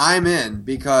 But I'm in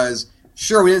because,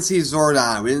 sure, we didn't see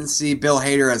Zordon, we didn't see Bill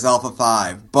Hader as Alpha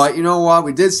 5. But you know what?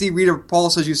 We did see Rita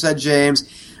Repulsa, as you said, James.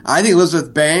 I think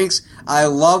Elizabeth Banks, I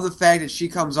love the fact that she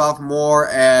comes off more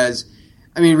as,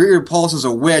 Rita Repulsa is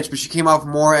a witch, but she came off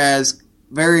more as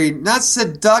very, not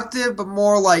seductive, but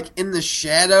more like in the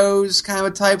shadows kind of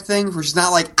a type thing, where she's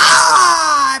not like,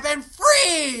 I've been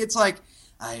free! It's like,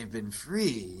 I've been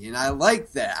free, and I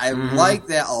like that. I like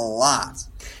that a lot.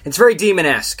 It's very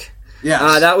demon-esque.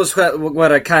 Yeah, that was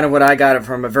what I got it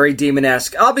from, a very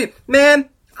demon-esque. I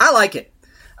like it.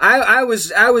 I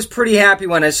was pretty happy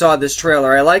when I saw this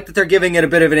trailer. I like that they're giving it a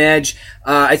bit of an edge.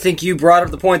 I think you brought up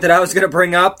the point that I was going to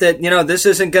bring up, that this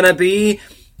isn't going to be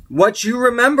what you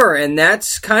remember, and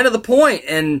that's kind of the point.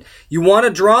 And you want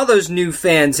to draw those new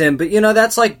fans in, but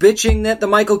that's like bitching that the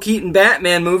Michael Keaton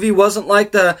Batman movie wasn't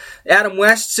like the Adam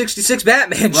West 66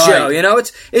 Batman show.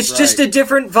 It's just a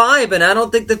different vibe, and I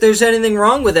don't think that there's anything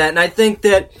wrong with that. And I think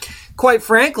that, quite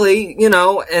frankly,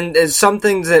 and as some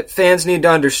things that fans need to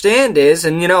understand is,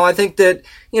 and I think that,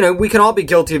 we can all be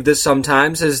guilty of this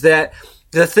sometimes, is that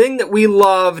the thing that we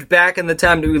loved back in the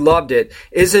time that we loved it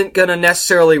isn't going to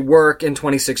necessarily work in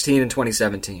 2016 and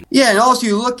 2017. Yeah, and also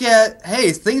you look at,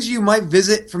 things you might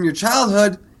visit from your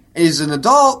childhood as an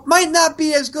adult might not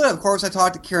be as good. Of course, I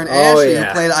talked to Karen Ashley, who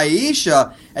played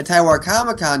Aisha at Taiwan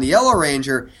Comic-Con, the Yellow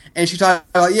Ranger, and she talked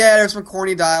about, there's some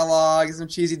corny dialogue, some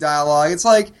cheesy dialogue. It's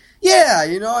like,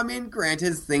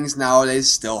 granted, things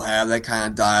nowadays still have that kind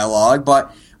of dialogue,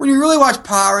 but when you really watch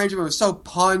Power Rangers, it was so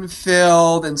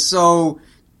pun-filled and so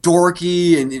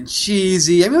dorky and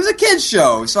cheesy. It was a kid's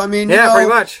show, so pretty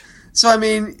much. So,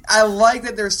 I like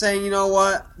that they're saying,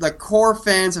 the core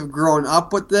fans have grown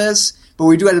up with this, but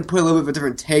we do have to put a little bit of a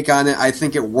different take on it. I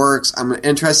think it works. I'm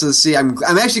interested to see. I'm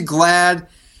actually glad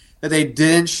that they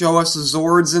didn't show us the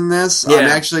Zords in this.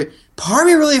 Yeah. Part of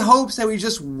me really hopes that we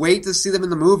just wait to see them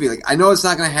in the movie. Like, I know it's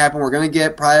not going to happen. We're going to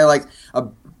get probably like a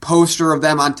poster of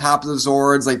them on top of the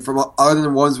Zords, like from other than the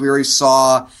ones we already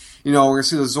saw. We're going to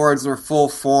see the Zords in their full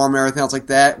form and everything else like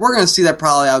that. We're going to see that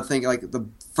probably, I would think, like the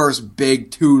first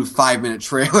big 2 to 5 minute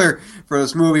trailer for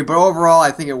this movie. But overall,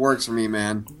 I think it works for me,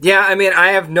 man. Yeah,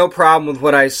 I have no problem with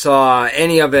what I saw,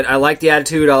 any of it. I like the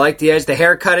attitude, I like the edge, the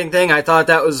hair cutting thing. I thought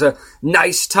that was a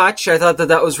nice touch. I thought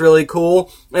that was really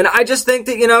cool. And I just think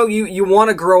that, you want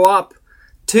to grow up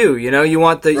too. You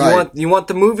want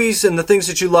the movies and the things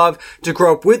that you love to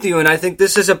grow up with you, and I think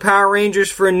this is a Power Rangers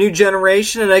for a new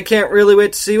generation, and I can't really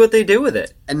wait to see what they do with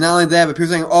it. And not only that, but people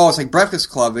are saying, it's like Breakfast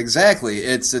Club. Exactly.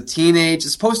 It's a teenage,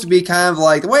 it's supposed to be kind of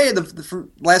like, the way, the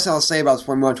last thing I'll say about this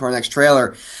before we move on to our next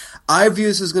trailer, I view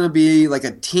this as going to be like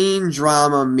a teen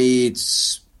drama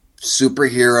meets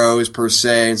superheroes per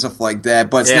se and stuff like that,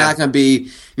 but it's not going to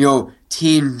be,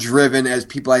 teen driven as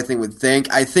people I think would think.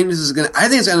 I think it's going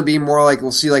to be more like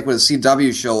we'll see like with a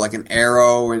CW show, like an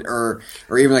Arrow or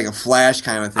even like a Flash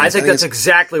kind of thing. I think that's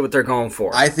exactly what they're going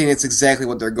for. I think it's exactly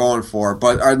what they're going for.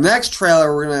 But our next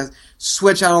trailer, we're going to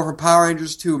switch on over from Power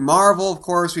Rangers to Marvel. Of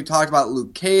course, we talked about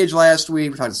Luke Cage last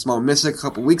week. We talked to Simone Missick a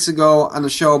couple weeks ago on the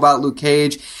show about Luke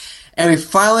Cage. And we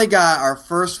finally got our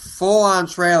first full-on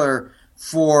trailer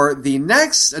for the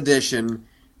next edition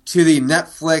to the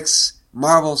Netflix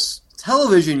Marvel's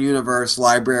television universe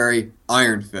library,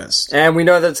 Iron Fist. And we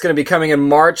know that it's going to be coming in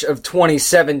March of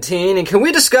 2017. And can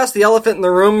we discuss the elephant in the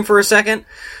room for a second?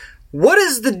 What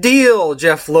is the deal,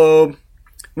 Jeff Loeb,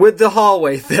 with the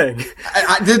hallway thing?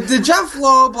 Did Jeff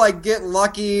Loeb get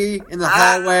lucky in the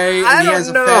hallway and he has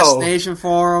a fascination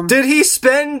for him? Did he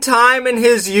spend time in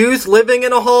his youth living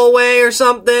in a hallway or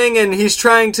something and he's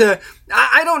trying to...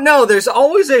 I don't know. There's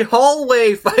always a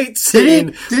hallway fight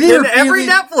scene in every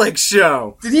Netflix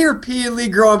show. Did he repeatedly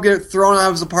grow up, get thrown out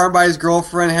of his apartment by his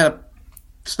girlfriend, had to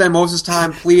spend most of his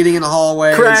time pleading in the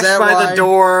hallway? Crashed by the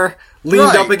door,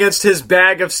 leaned up against his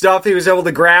bag of stuff he was able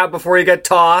to grab before he got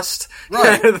tossed.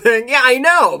 Right. Kind of thing. Yeah, I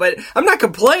know, but I'm not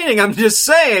complaining. I'm just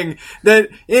saying that,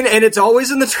 and it's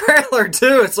always in the trailer,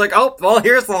 too. It's like, oh, well,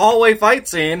 here's the hallway fight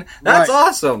scene. That's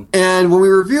awesome. And when we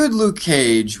reviewed Luke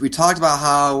Cage, we talked about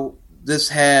how this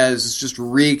just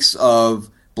reeks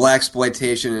of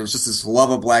blaxploitation, and it's just this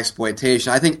love of blaxploitation.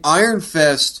 I think Iron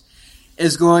Fist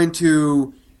is going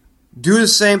to do the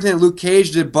same thing that Luke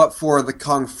Cage did, but for the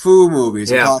Kung Fu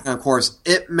movies. I'm talking, of course,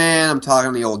 Ip Man. I'm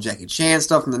talking the old Jackie Chan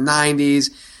stuff from the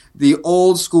 90s. The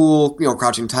old school,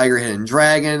 Crouching Tiger, Hidden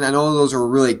Dragon. I know those are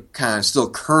really kind of still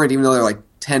current, even though they're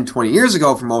 10, 20 years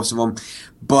ago for most of them.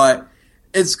 But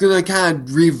it's going to kind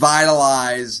of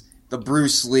revitalize the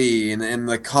Bruce Lee and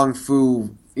the Kung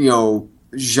Fu,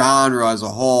 genre as a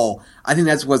whole. I think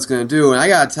that's what it's going to do. And I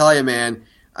got to tell you, man,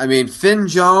 Finn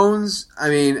Jones,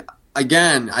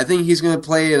 again, I think he's going to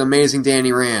play an amazing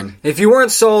Danny Rand. If you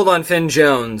weren't sold on Finn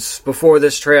Jones before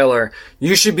this trailer,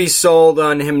 you should be sold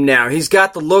on him now. He's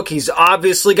got the look. He's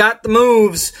obviously got the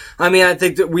moves. I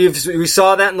think that we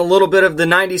saw that in the little bit of the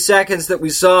 90 seconds that we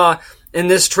saw in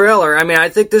this trailer. I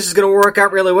think this is going to work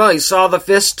out really well. You saw the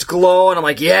fist glow, and I'm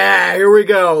like, yeah, here we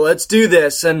go. Let's do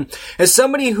this. And as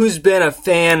somebody who's been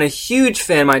a huge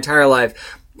fan my entire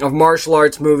life of martial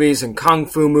arts movies and kung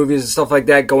fu movies and stuff like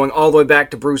that, going all the way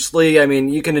back to Bruce Lee.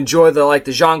 You can enjoy the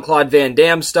Jean-Claude Van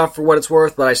Damme stuff for what it's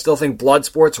worth, but I still think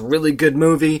Bloodsport's a really good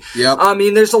movie. Yep.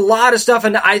 There's a lot of stuff,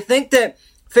 and I think that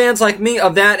fans like me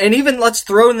of that, and even let's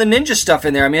throw in the ninja stuff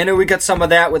in there. I know we got some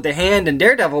of that with The Hand and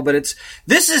Daredevil, but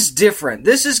this is different.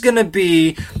 This is going to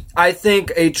be, I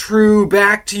think, a true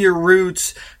back to your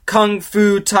roots kung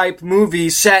fu type movie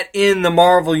set in the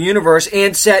Marvel universe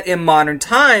and set in modern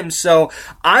times. So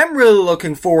I'm really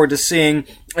looking forward to seeing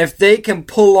if they can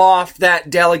pull off that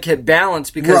delicate balance,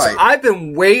 because I've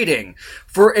been waiting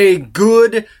for a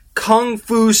good kung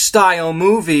fu style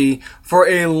movie for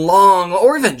a long,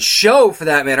 or even show for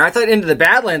that matter. I thought Into the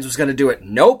Badlands was going to do it.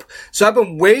 Nope. So I've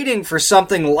been waiting for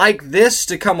something like this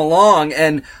to come along,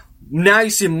 and now you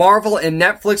see Marvel and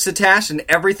Netflix attached and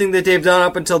everything that they've done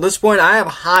up until this point. I have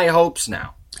high hopes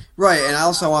now. Right, and I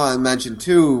also want to mention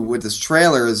too with this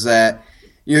trailer is that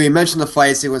you mentioned the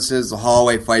fight sequences, the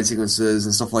hallway fight sequences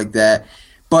and stuff like that,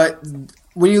 but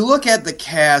when you look at the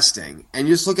casting and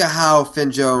you just look at how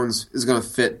Finn Jones is going to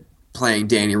fit playing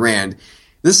Danny Rand,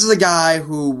 this is a guy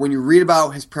who, when you read about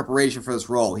his preparation for this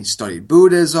role, he studied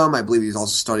Buddhism. I believe he's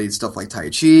also studied stuff like Tai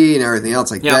Chi and everything else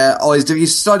like that.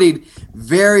 He's studied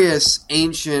various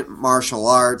ancient martial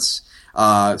arts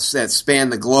that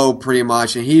span the globe pretty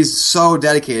much, and he's so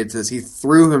dedicated to this. He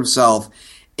threw himself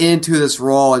into this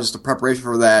role and just the preparation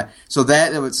for that. So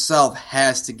that in of itself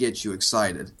has to get you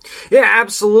excited. Yeah,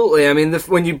 absolutely.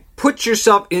 When you put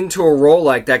yourself into a role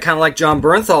like that, kind of like John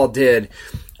Bernthal did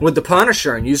with The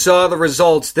Punisher, and you saw the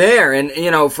results there. And,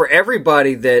 for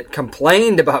everybody that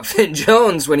complained about Finn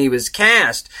Jones when he was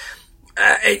cast,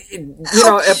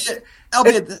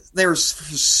 albeit they were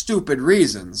stupid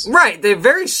reasons. Right, they're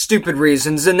very stupid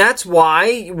reasons, and that's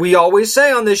why we always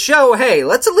say on this show, hey,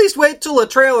 let's at least wait till a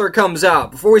trailer comes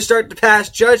out before we start to pass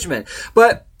judgment.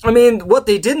 But, what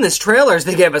they did in this trailer is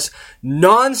they gave us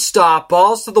non-stop,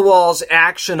 balls-to-the-walls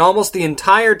action almost the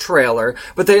entire trailer,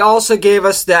 but they also gave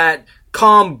us that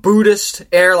calm Buddhist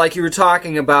air like you were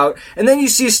talking about, and then you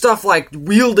see stuff like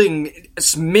wielding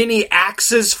mini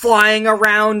axes flying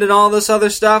around and all this other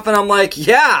stuff, and I'm like,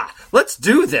 yeah, let's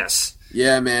do this.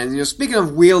 Yeah, man. Speaking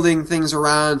of wielding things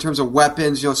around in terms of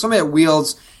weapons, somebody that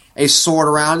wields a sword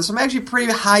around, and some actually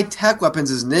pretty high-tech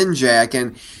weapons is Ninjak,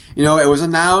 and, it was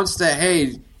announced that,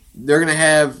 hey, they're going to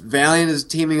have Valiant is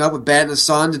teaming up with Bat and the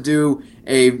Sun to do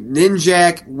a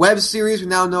Ninjak web series. We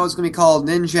now know it's going to be called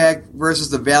Ninjak versus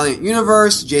the Valiant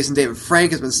Universe. Jason David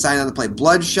Frank has been signed on to play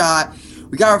Bloodshot.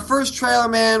 We got our first trailer,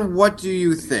 man. What do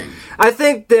you think? I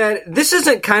think that this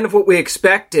isn't kind of what we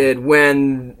expected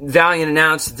when Valiant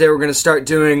announced that they were going to start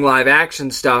doing live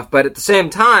action stuff, but at the same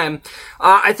time,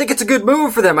 I think it's a good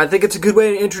move for them. I think it's a good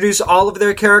way to introduce all of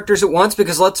their characters at once,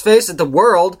 because let's face it, the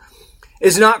world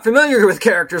is not familiar with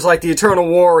characters like the Eternal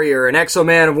Warrior and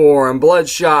Exo-Man of War and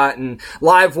Bloodshot and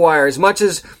Livewire, as much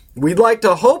as we'd like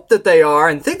to hope that they are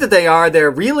and think that they are,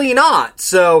 they're really not.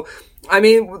 So, I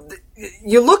mean,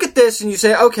 you look at this and you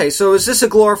say, okay, so is this a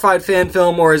glorified fan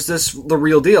film or is this the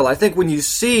real deal? I think when you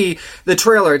see the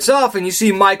trailer itself and you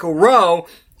see Michael Rowe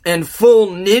in full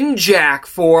Ninjak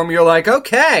form, you're like,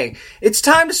 okay, it's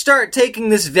time to start taking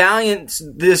this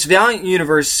Valiant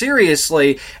universe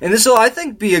seriously, and this will, I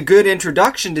think, be a good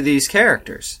introduction to these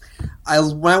characters.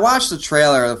 When I watched the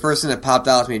trailer, the first thing that popped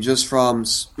out to me, just from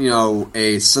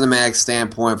a cinematic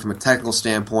standpoint, from a technical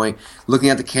standpoint,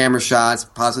 looking at the camera shots,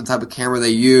 possibly the type of camera they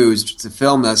used to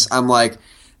film this, I'm like,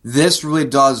 this really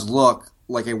does look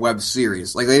like a web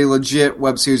series, like a legit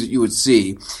web series that you would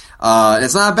see. And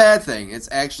it's not a bad thing. It's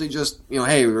actually just,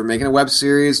 hey, we're making a web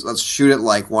series. Let's shoot it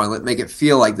like one. Let's make it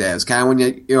feel like that. It's kind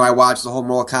of when I watched the whole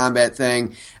Mortal Kombat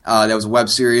thing. That was a web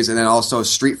series, and then also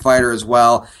Street Fighter as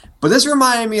well. But this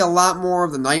reminded me a lot more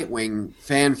of the Nightwing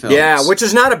fan films. Yeah, which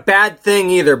is not a bad thing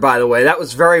either, by the way. That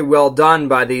was very well done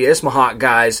by the Ismahawk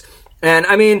guys. And,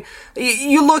 I mean,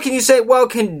 you look and you say, well,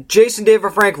 can Jason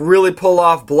David Frank really pull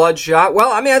off Bloodshot?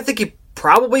 Well, I mean, I think he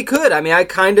probably could. I mean, I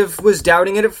kind of was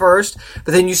doubting it at first,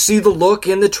 but then you see the look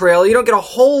in the trailer. You don't get a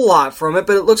whole lot from it,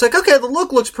 but it looks like, okay, the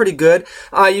look looks pretty good.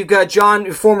 You've got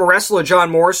former wrestler John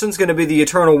Morrison's going to be the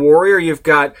Eternal Warrior. You've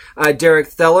got Derek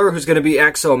Theller, who's going to be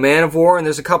Exo-Man of War, and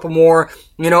there's a couple more,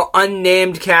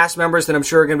 unnamed cast members that I'm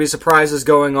sure are going to be surprises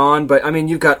going on. But, I mean,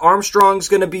 you've got Armstrong's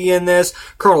going to be in this,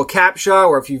 Colonel Capshaw,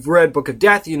 or if you've read Book of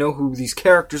Death, you know who these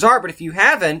characters are. But if you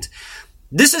haven't,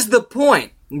 this is the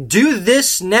point. Do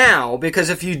this now, because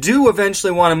if you do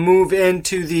eventually want to move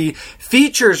into the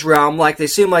features realm, like they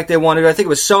seem like they want to do, I think it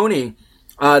was Sony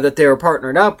that they were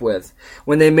partnered up with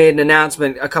when they made an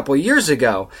announcement a couple of years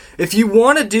ago. If you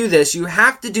want to do this, you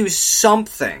have to do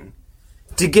something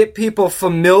to get people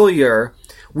familiar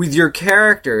with your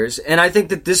characters, and I think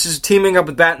that this is teaming up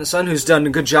with Bat and the Sun, who's done a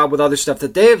good job with other stuff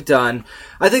that they've done.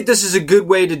 I think this is a good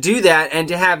way to do that, and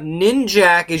to have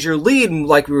Ninjak as your lead,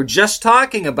 like we were just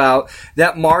talking about,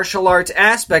 that martial arts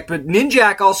aspect, but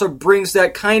Ninjak also brings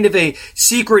that kind of a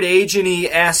secret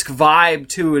agent-y-esque vibe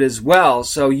to it as well,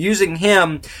 so using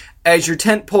him as your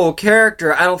tentpole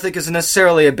character, I don't think is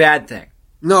necessarily a bad thing.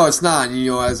 No, it's not.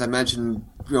 As I mentioned,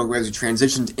 as he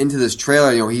transitioned into this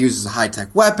trailer, he uses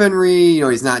high-tech weaponry.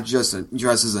 He's not just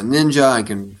dressed as a ninja and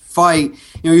can fight.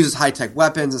 He uses high-tech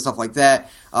weapons and stuff like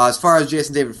that. As far as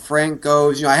Jason David Frank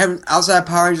goes, I haven't, outside of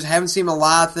Power Rangers, haven't seen a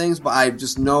lot of things, but I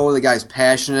just know the guy's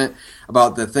passionate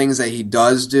about the things that he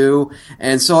does do.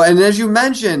 And as you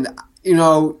mentioned,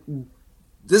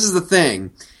 this is the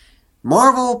thing.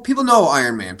 Marvel, people know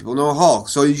Iron Man, people know Hulk,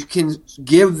 so you can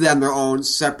give them their own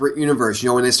separate universe.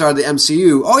 When they started the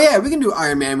MCU, oh yeah, we can do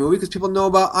Iron Man movie because people know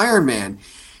about Iron Man.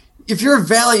 If you're a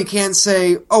Valley, you can't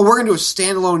say, oh, we're going to do a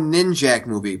standalone Ninjak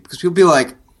movie, because people be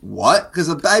like, what? Because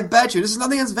I bet you, this is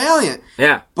nothing against Valiant.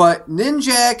 Yeah. But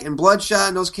Ninjak and Bloodshot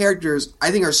and those characters,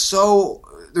 I think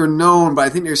they're known, but I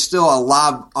think there's still a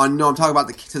lot of unknown. I'm talking about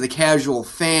to the casual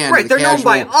fan. Right, they're known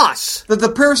by us. The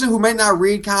person who might not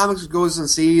read comics goes and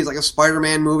sees like a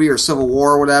Spider-Man movie or Civil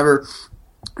War or whatever.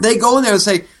 They go in there and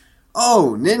say,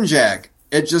 oh, Ninjak.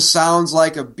 It just sounds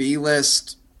like a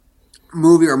B-list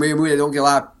movie, or maybe a movie they don't get a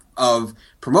lot of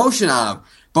promotion out of.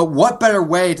 But what better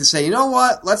way to say, you know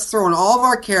what, let's throw in all of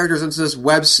our characters into this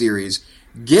web series,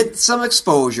 get some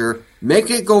exposure, make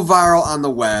it go viral on the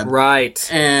web. Right.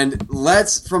 And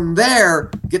let's, from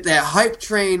there, get that hype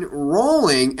train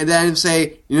rolling, and then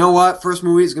say, you know what, first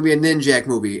movie is going to be a Ninjak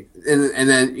movie. And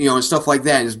then, and stuff like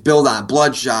that, and just build on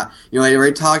Bloodshot. They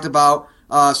already talked about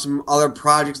some other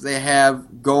projects they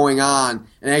have going on,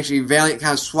 and actually Valiant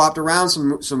kind of swapped around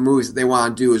some movies that they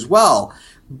want to do as well.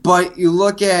 But you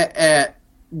look at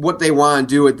what they want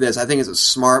to do with this, I think it's a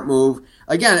smart move.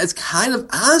 Again, it's kind of,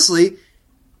 honestly,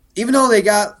 even though they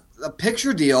got a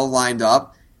picture deal lined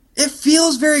up, it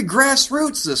feels very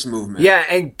grassroots, this movement. Yeah,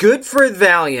 and good for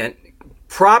Valiant.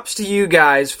 Props to you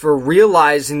guys for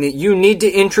realizing that you need to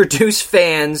introduce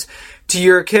fans to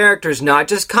your characters, not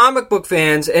just comic book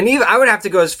fans, and even I would have to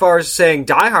go as far as saying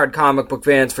diehard comic book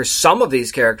fans for some of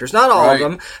these characters, not all of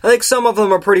them. I think some of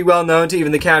them are pretty well known to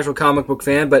even the casual comic book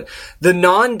fan, but the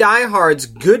non-diehards,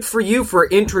 good for you for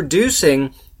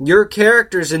introducing your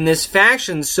characters in this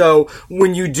fashion, so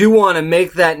when you do want to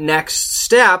make that next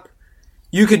step,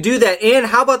 you could do that. And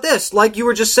how about this? Like you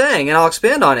were just saying, and I'll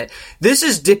expand on it. This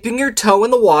is dipping your toe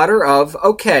in the water of,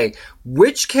 okay,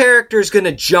 which character is going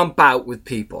to jump out with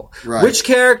people? Right. Which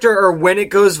character, or when it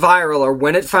goes viral, or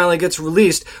when it finally gets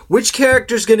released, which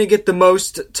character is going to get the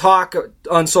most talk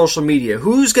on social media?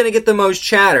 Who's going to get the most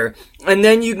chatter? And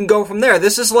then you can go from there.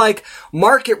 This is like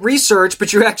market research,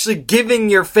 but you're actually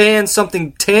giving your fans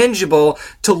something tangible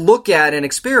to look at and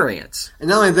experience. And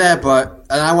not only that, but,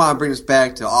 and I want to bring this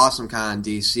back to AwesomeCon in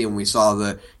DC when we saw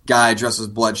the guy dressed as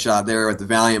Bloodshot there at the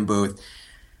Valiant booth.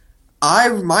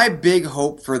 My big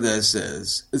hope for this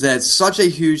is that it's such a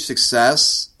huge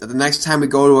success that the next time we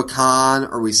go to a con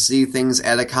or we see things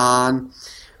at a con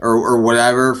or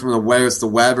whatever, from whether it's the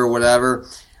web or whatever,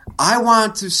 I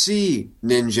want to see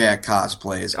Ninjak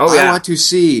cosplays. Oh, yeah. I want to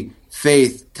see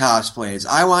Faith cosplays.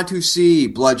 I want to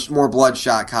see more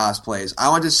Bloodshot cosplays. I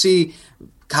want to see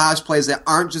cosplays that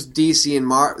aren't just DC and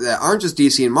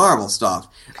Marvel stuff.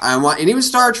 And even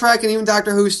Star Trek and even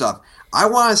Doctor Who stuff. I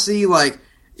want to see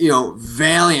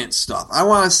Valiant stuff. I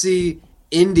want to see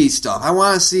indie stuff. I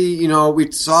want to see,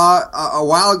 we saw a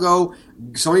while ago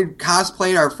somebody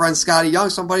cosplayed, our friend Scotty Young,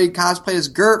 somebody cosplayed as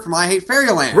Gert from I Hate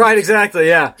Fairyland. Right, exactly,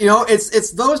 yeah.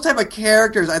 It's those type of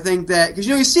characters, I think, that, because,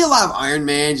 you see a lot of Iron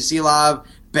Man, you see a lot of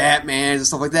Batman and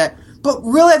stuff like that. But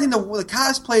really, I think the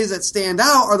cosplays that stand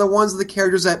out are the ones of the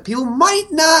characters that people might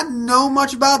not know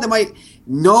much about. They might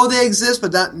know they exist,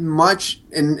 but not much,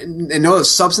 and know the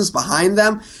substance behind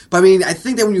them. But I mean, I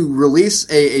think that when you release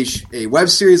a web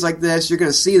series like this, you're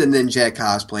going to see the Ninjak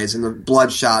cosplays and the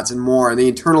Bloodshots and more, and the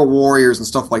Eternal Warriors and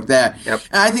stuff like that. Yep.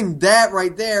 And I think that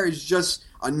right there is just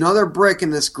another brick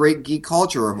in this great geek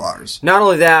culture of ours. Not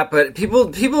only that, but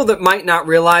people that might not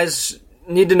realize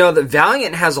need to know that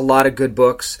Valiant has a lot of good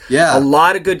books, a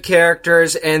lot of good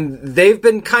characters, and they've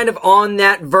been kind of on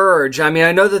that verge. I mean,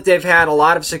 I know that they've had a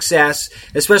lot of success,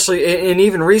 especially and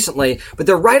even recently, but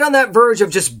they're right on that verge of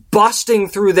just busting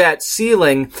through that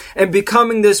ceiling and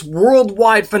becoming this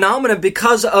worldwide phenomenon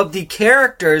because of the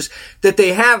characters that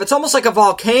they have. It's almost like a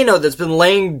volcano that's been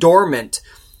laying dormant.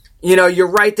 You're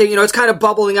right there, it's kind of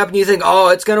bubbling up and you think, oh,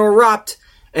 it's going to erupt.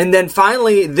 And then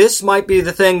finally, this might be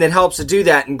the thing that helps to do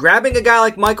that. And grabbing a guy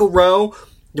like Michael Rowe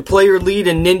to play your lead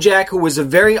in Ninjak, who was a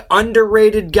very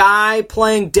underrated guy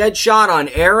playing Deadshot on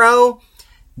Arrow,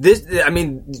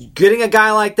 getting a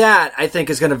guy like that, I think,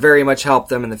 is going to very much help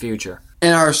them in the future.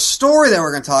 And our story that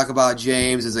we're going to talk about,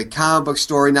 James, is a comic book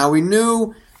story. Now, we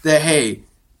knew that, hey,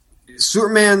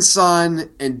 Superman's son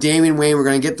and Damian Wayne were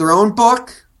going to get their own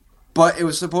book, but it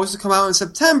was supposed to come out in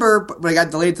September, but it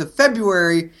got delayed to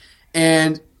February.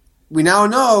 And we now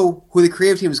know who the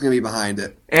creative team is going to be behind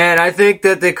it. And I think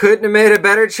that they couldn't have made a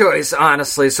better choice,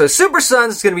 honestly. So Super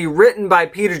Sons is going to be written by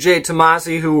Peter J.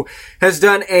 Tomasi, who has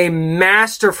done a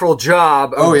masterful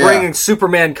job of bringing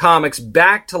Superman comics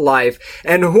back to life.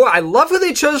 And I love who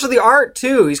they chose for the art,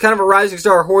 too. He's kind of a rising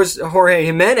star, Jorge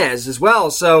Jimenez, as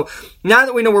well. So now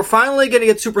that we know we're finally going to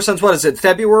get Super Sons, what is it,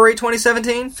 February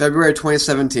 2017? February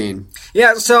 2017.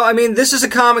 Yeah, so, I mean, this is a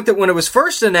comic that when it was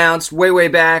first announced, way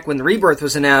back, when the Rebirth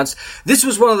was announced, this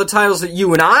was one of the titles that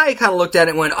you and I kind of looked at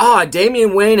and went,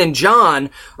 Damian Wayne and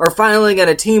John are finally going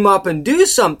to team up and do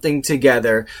something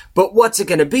together. But what's it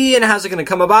going to be and how's it going to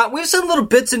come about? We've seen little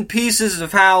bits and pieces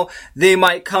of how they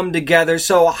might come together.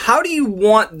 So how do you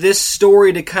want this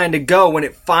story to kind of go when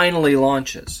it finally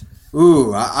launches?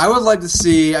 Ooh, I would like to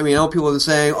see, I know people are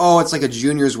saying, it's like a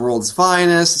Junior's World's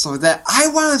Finest and stuff like that. I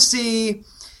want to see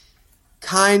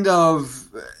kind of,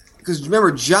 because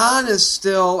remember, John is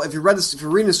still, if you're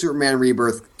reading the Superman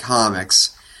Rebirth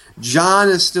comics, John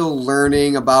is still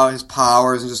learning about his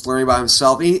powers and just learning about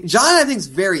himself. John, I think, is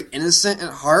very innocent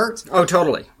at heart. Oh,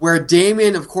 totally. Where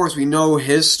Damian, of course, we know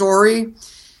his story.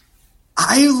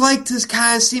 I like to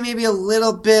kind of see maybe a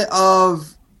little bit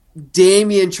of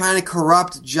Damian trying to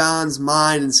corrupt John's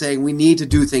mind and saying, we need to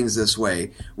do things this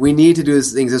way. We need to do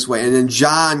things this way. And then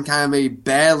John kind of maybe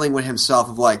battling with himself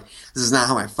of like, this is not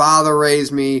how my father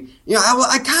raised me.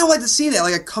 I kind of like to see that,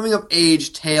 like a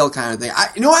coming-of-age tale kind of thing. I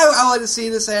would like to see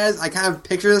this as? I kind of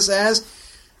picture this as?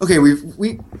 Okay,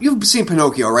 you've seen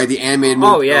Pinocchio, right? The animated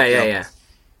movie. Oh, yeah.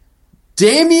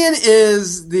 Damian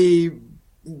is the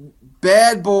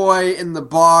bad boy in the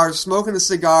bar smoking a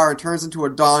cigar and turns into a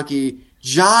donkey.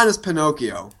 John is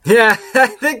Pinocchio. Yeah, I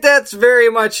think that's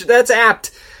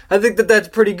apt. I think that's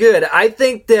pretty good. I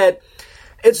think that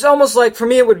it's almost like, for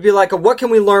me, it would be like a what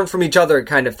can we learn from each other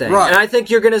kind of thing. Right. And I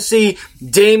think you're going to see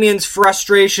Damian's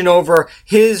frustration over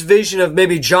his vision of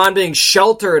maybe John being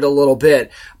sheltered a little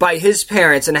bit by his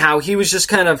parents and how he was just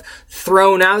kind of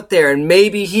thrown out there. And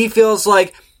maybe he feels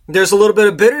like there's a little bit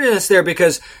of bitterness there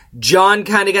because John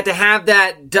kind of got to have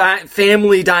that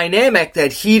family dynamic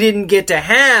that he didn't get to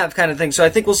have kind of thing. So I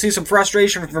think we'll see some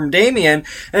frustration from Damian.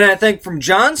 And I think from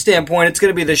John's standpoint, it's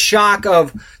going to be the shock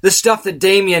of the stuff that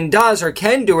Damian does or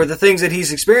can do or the things that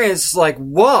he's experienced. It's like,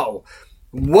 whoa,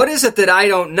 what is it that I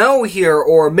don't know here?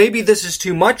 Or maybe this is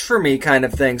too much for me kind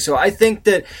of thing. So I think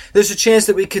that there's a chance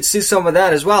that we could see some of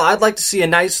that as well. I'd like to see a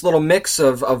nice little mix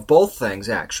of both things,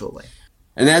 actually.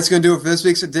 And that's going to do it for this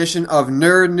week's edition of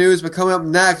Nerd News. But coming up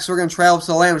next, we're going to travel to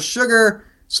the land of sugar,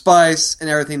 spice, and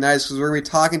everything nice because we're going to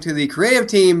be talking to the creative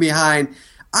team behind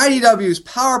IDW's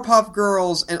Powerpuff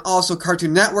Girls and also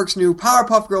Cartoon Network's new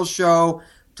Powerpuff Girls show,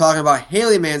 talking about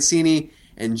Haley Mancini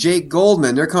and Jake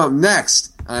Goldman. They're coming up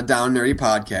next on a Down Nerdy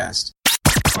podcast.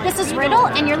 This is Riddle,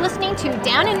 and you're listening to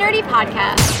Down and Nerdy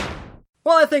Podcast.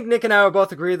 Well, I think Nick and I would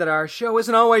both agree that our show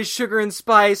isn't always sugar and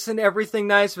spice and everything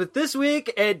nice, but this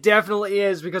week it definitely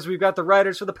is because we've got the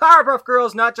writers for the Powerpuff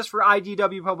Girls, not just for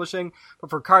IDW Publishing, but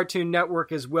for Cartoon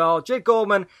Network as well. Jake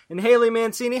Goldman and Haley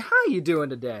Mancini, how are you doing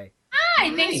today?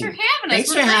 Hi, thanks for having us.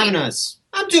 Thanks for having us.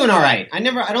 I'm doing all right. I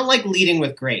don't like leading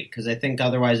with great because I think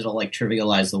otherwise it'll like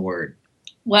trivialize the word.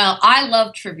 Well, I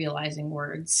love trivializing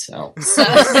words. So.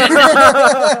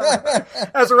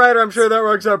 As a writer, I'm sure that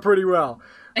works out pretty well.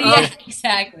 Yeah,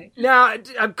 exactly. Now,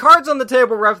 cards on the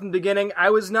table right from the beginning.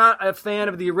 I was not a fan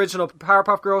of the original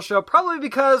Powerpuff Girls show, probably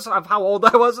because of how old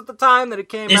I was at the time that it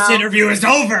came out. This interview is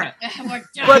over!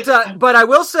 But I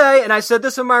will say, and I said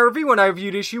this in my review when I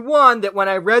reviewed issue 1, that when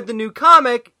I read the new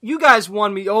comic, you guys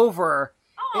won me over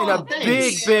in a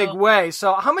big way.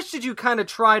 So how much did you kind of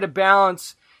try to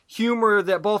balance humor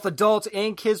that both adults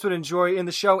and kids would enjoy in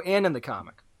the show and in the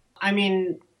comic? I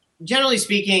mean, generally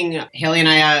speaking, Haley and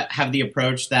I have the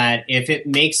approach that if it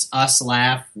makes us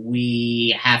laugh,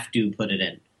 we have to put it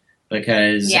in.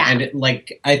 Because,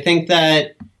 I think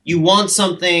that you want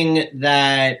something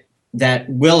that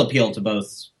will appeal to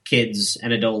both kids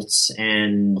and adults.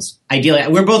 And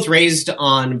ideally, we're both raised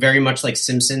on very much like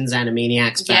Simpsons,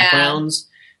 Animaniacs backgrounds.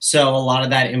 So a lot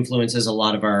of that influences a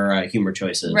lot of our humor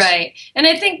choices. Right. And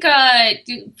I think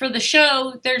for the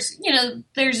show, there's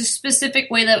a specific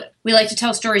way that we like to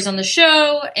tell stories on the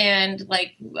show and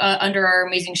under our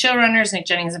amazing showrunners, Nick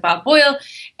Jennings and Bob Boyle.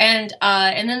 And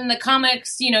then in the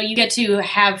comics, you get to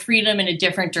have freedom in a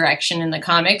different direction in the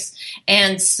comics.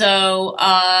 And so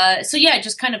it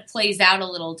just kind of plays out a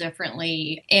little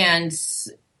differently. And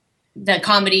the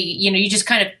comedy, you just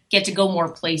kind of get to go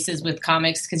more places with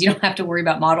comics because you don't have to worry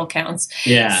about model counts.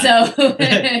 Yeah.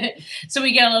 So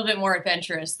we get a little bit more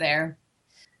adventurous there.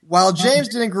 While James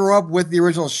didn't grow up with the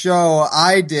original show,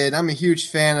 I did. I'm a huge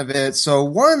fan of it. So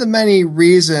one of the many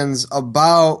reasons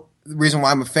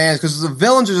why I'm a fan is because the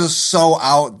villains are just so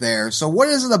out there. So what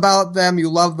is it about them you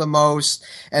love the most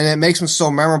and it makes them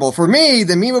so memorable? For me,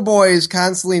 the Amoeba Boys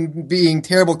constantly being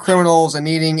terrible criminals and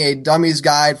needing a dummy's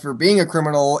guide for being a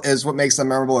criminal is what makes them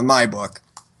memorable in my book.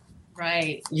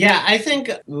 Right. Yeah, I think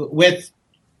with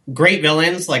great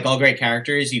villains, like all great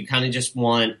characters, you kind of just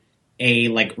want a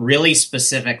really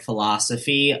specific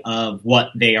philosophy of what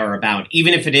they are about.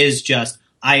 Even if it is just,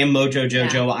 I am Mojo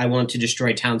Jojo. Yeah. I want to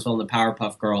destroy Townsville and the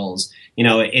Powerpuff Girls.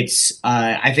 It's.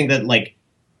 I think that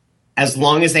as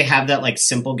long as they have that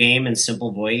simple game and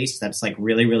simple voice that's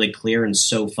really really clear and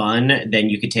so fun, then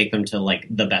you could take them to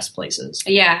the best places.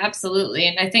 Yeah, absolutely.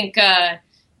 And I think, the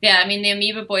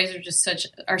Amoeba Boys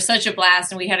are such a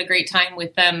blast, and we had a great time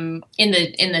with them in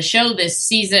the show this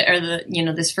season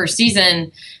or this first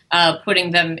season.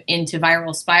 Putting them into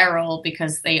Viral Spiral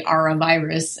because they are a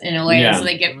virus in a way. Yeah. So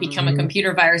they become a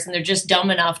computer virus, and they're just dumb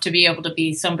enough to be able to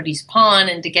be somebody's pawn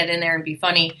and to get in there and be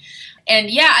funny. And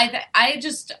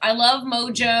I love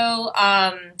Mojo.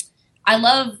 I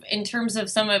love, in terms of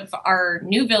some of our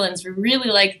new villains, we really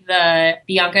like the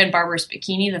Bianca and Barbara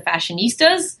Spicchini, the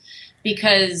fashionistas,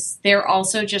 because they're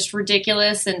also just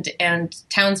ridiculous, and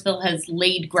Townsville has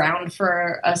laid ground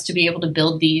for us to be able to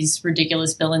build these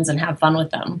ridiculous villains and have fun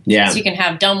with them. Yeah. So you can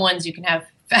have dumb ones, you can have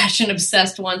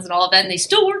fashion-obsessed ones and all of that, and they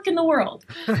still work in the world.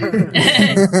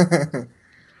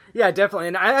 Yeah, definitely.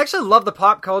 And I actually love the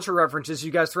pop culture references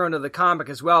you guys throw into the comic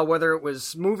as well, whether it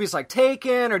was movies like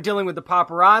Taken or dealing with the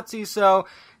paparazzi. So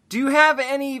do you have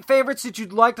any favorites that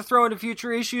you'd like to throw into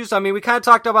future issues? I mean, we kind of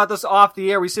talked about this off the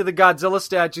air. We see the Godzilla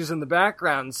statues in the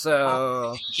background,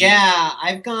 so... Yeah,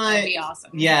 I've got... That'd be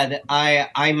awesome. Yeah,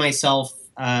 I myself,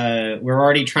 we're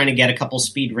already trying to get a couple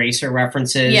Speed Racer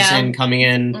references and coming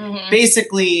in. Mm-hmm.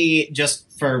 Basically,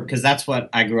 just because that's what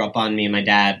I grew up on, me and my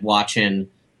dad, watching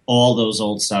all those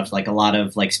old stuff, a lot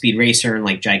of Speed Racer and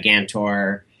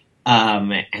Gigantor.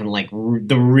 and like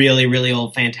the really, really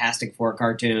old Fantastic Four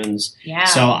cartoons. Yeah.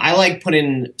 So I like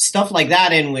putting stuff like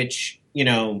that in, which, you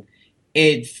know,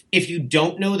 if you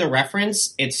don't know the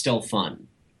reference, it's still fun.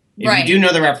 If Right. you do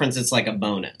know the reference, it's like a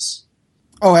bonus.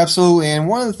 Oh, absolutely. And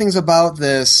one of the things about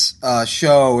this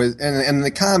show is, and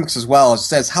the comics as well, is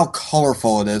says how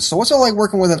colorful it is. So what's it like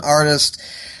working with an artist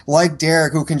like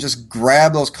Derek who can just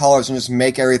grab those colors and just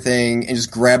make everything and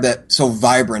just grab that so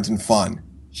vibrant and fun?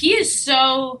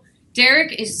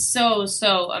 Derek is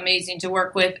so amazing to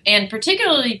work with, and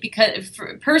particularly because,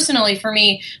 personally for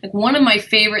me, like one of my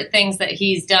favorite things that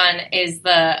he's done is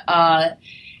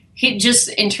he just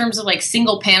in terms of like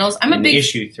single panels. I'm a big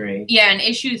issue 3. Yeah, in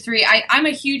issue 3, I'm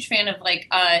a huge fan of like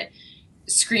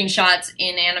screenshots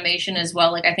in animation as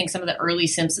well. Like I think some of the early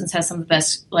Simpsons has some of the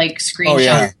best like screenshots. Oh,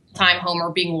 yeah. Time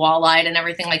Homer being wall-eyed and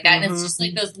everything like that, and it's just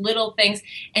like those little things.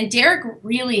 And Derek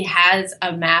really has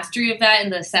a mastery of that.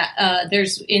 And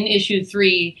there's in issue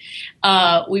 3,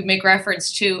 we make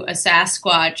reference to a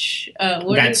Sasquatch.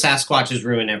 Sasquatches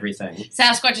ruin everything.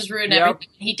 Sasquatches ruin everything.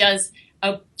 He does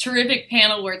a terrific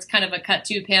panel where it's kind of a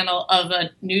cut-to panel of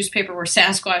a newspaper where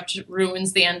Sasquatch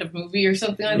ruins the end of movie or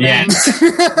something like that.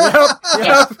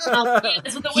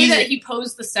 So the way that he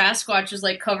posed the Sasquatch is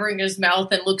like covering his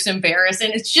mouth and looks embarrassed,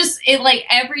 and it's just like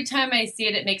every time I see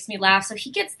it, it makes me laugh. So he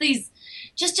gets these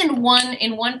just in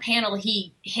one panel.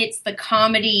 He hits the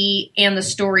comedy and the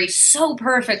story so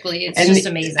perfectly. It's just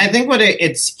amazing. I think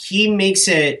he makes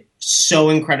it so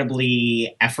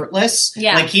incredibly effortless.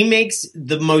 Yeah. Like he makes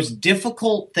the most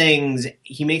difficult things,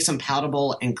 he makes them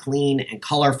palatable and clean and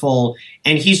colorful.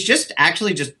 And he's just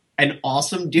actually just an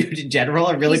awesome dude in general,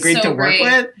 and really great to work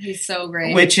with. He's so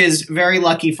great. Which is very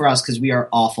lucky for us because we are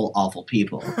awful, awful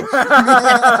people.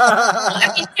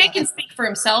 I mean, Jake can speak for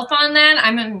himself on that.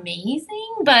 I'm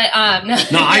amazing, but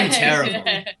no, I'm terrible.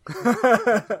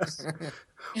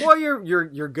 Well,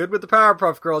 you're good with the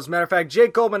Powerpuff Girls. As a matter of fact,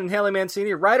 Jake Goldman and Haley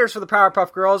Mancini, writers for the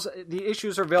Powerpuff Girls. The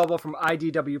issues are available from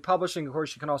IDW Publishing. Of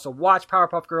course, you can also watch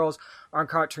Powerpuff Girls on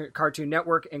Cartoon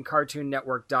Network and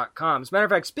CartoonNetwork.com. As a matter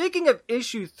of fact, speaking of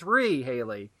issue 3,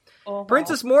 Haley,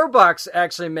 Princess Morbucks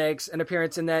actually makes an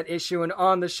appearance in that issue and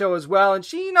on the show as well. And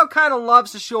she, kind of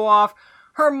loves to show off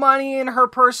her money and her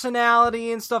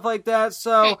personality and stuff like that.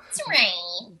 So, that's right.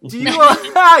 Do you?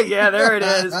 Yeah, there it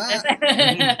is.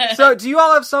 So, do you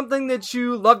all have something that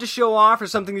you love to show off, or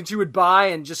something that you would buy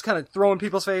and just kind of throw in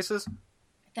people's faces?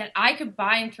 That I could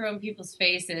buy and throw in people's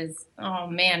faces. Oh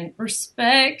man,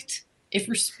 respect. If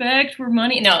respect were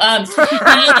money, no. I'm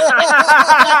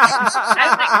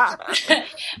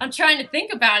trying to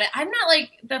think about it. I'm not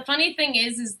like, the funny thing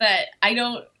is that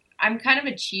I'm kind of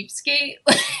a cheapskate.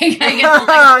 Yay!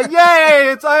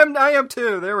 I am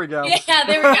too. There we go. Yeah,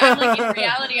 there we go. I'm like, in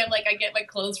reality, I get my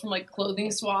clothes from like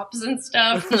clothing swaps and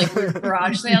stuff, and, like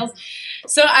garage sales.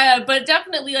 So, but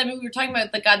definitely, I mean, we were talking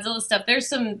about the Godzilla stuff. There's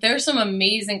some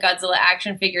amazing Godzilla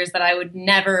action figures that I would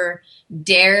never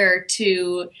dare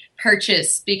to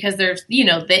purchase because they're,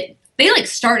 they like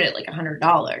start at like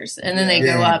 $100 and then they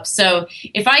go up. So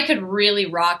if I could really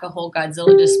rock a whole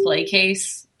Godzilla display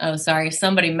case. Oh, sorry.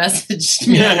 Somebody messaged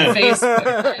me on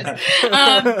Facebook.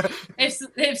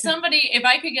 If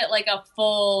I could get like a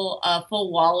full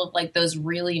wall of like those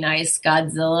really nice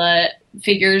Godzilla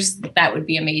figures, that would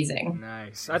be amazing.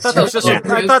 Nice. I thought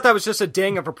that was just a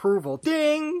ding of approval.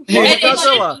 Ding.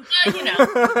 Godzilla.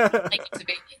 Like it to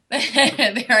be.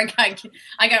 There,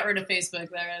 I got rid of Facebook.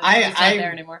 There, it's not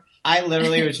there anymore. I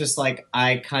literally was just like,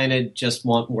 I kind of just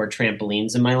want more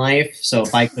trampolines in my life. So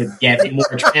if I could get more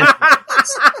trampolines,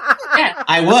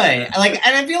 I would.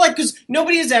 And I feel like because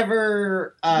nobody has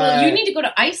ever. Well, you need to go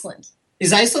to Iceland.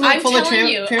 Is Iceland full of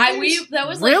trampolines? That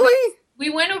was like, really. We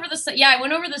went over I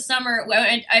went over the summer.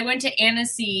 I went to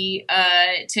Annecy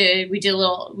to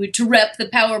rep the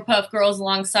Powerpuff Girls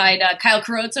alongside Kyle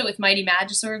Carrozza with Mighty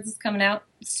Magiswords is coming out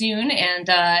soon, and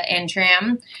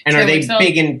Tram. And are they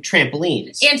big in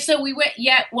trampolines? And so we went.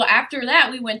 Yeah. Well, after that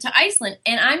we went to Iceland,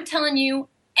 and I'm telling you,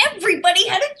 everybody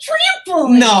had a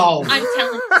trampoline. No, I'm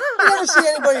telling you. I never see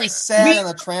anybody sad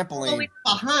on a trampoline.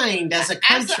 Behind as a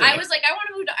country. I was like, I want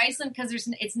to move to Iceland because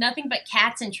it's nothing but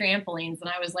cats and trampolines, and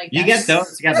I was like, you get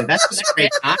those together. That's a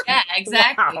great time. Yeah,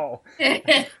 exactly. Wow.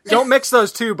 Don't mix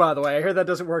those two, by the way. I hear that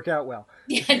doesn't work out well.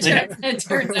 Yeah, it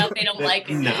turns out they don't like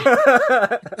it. No.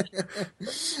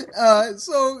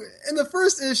 So, in the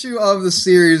first issue of the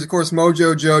series, of course,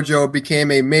 Mojo Jojo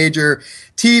became a major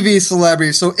TV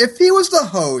celebrity. So, if he was to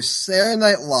host Saturday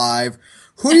Night Live,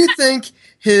 who do you think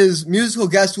his musical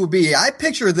guest will be? I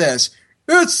picture this.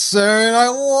 It's Saturday Night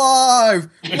Live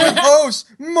with hosts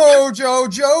Mojo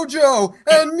Jojo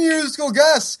and musical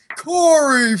guest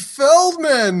Corey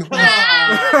Feldman.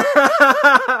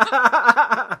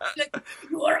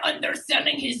 You are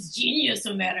underselling his genius,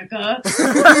 America.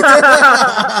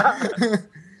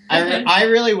 I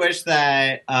really wish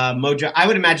that Mojo. I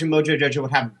would imagine Mojo Jojo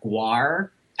would have Guar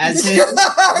as his. Wow.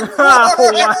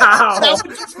 That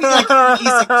would just be like an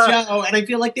easy show, and I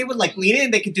feel like they would like lean in.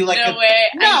 They could do like no way.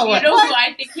 You know who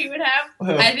I think he would have?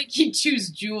 Who? I think he'd choose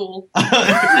Jewel.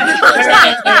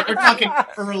 We're talking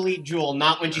early Jewel,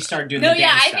 not when she started doing the dance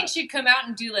I stuff. think she'd come out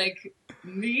and do like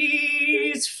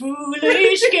these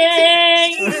foolish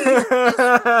games.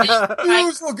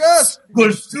 Musical guest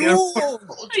Jewel.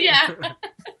 Yeah.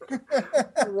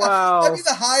 Wow. That'd be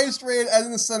the highest rated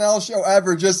SNL show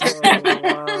ever. Just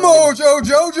Mojo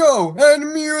Jojo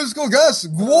and musical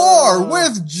guest Guar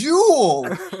with Jewel.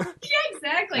 Yeah,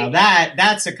 exactly. Now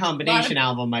that's a combination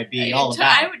album might be all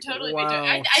about. I would totally be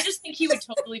doing. I just think he would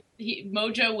totally.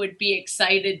 Mojo would be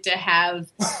excited to have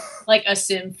like a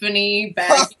symphony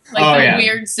back, like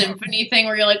weird symphony thing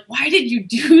where you're like, why did you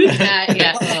do that?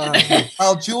 Yeah.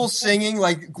 While Jewel's singing,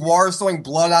 like Guar's throwing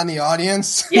blood on the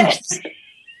audience. Yes.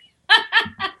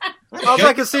 All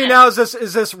I can see now is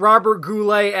this Robert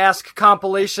Goulet-esque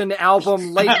compilation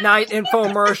album, late night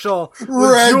infomercial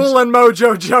with Jewel and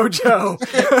Mojo Jojo.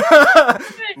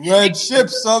 Red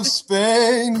Ships of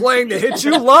Spain. Playing the hits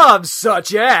you love,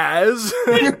 such as...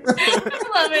 I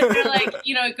love it. They're like,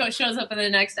 it shows up in the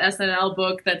next SNL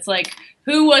book that's like,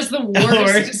 who was the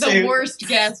worst? The worst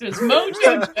guest was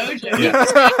Mojo Jojo.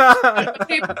 Yeah.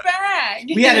 Paper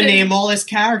bag. We had to name all his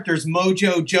characters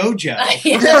Mojo Jojo.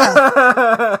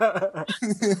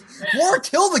 Or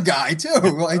kill the guy too.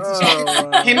 Like,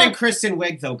 him and Kristen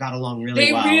Wiig though got along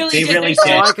really well. They really did.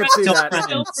 I could see Still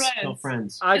that. Still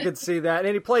friends. I could see that.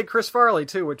 And he played Chris Farley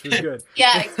too, which was good.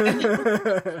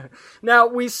 Yeah. Now,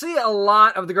 we see a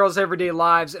lot of the girls' everyday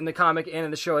lives in the comic and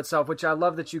in the show itself, which I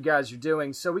love that you guys are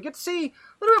doing. So we get to see a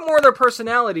little bit more of their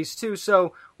personalities too.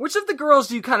 So which of the girls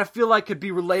do you kind of feel like could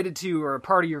be related to you or a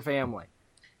part of your family?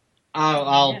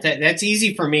 That's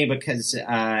easy for me because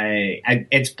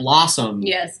it's Blossom.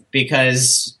 Yes.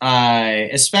 Because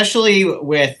especially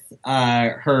with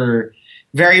her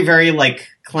very, very like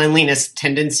cleanliness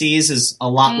tendencies is a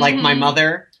lot like my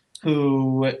mother,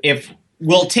 who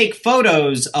will take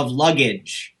photos of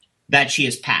luggage that she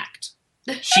has packed.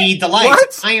 She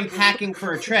delights. What? I am packing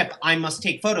for a trip. I must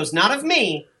take photos, not of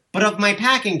me, but of my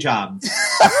packing job.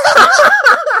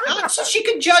 Not so she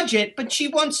could judge it, but she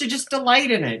wants to just delight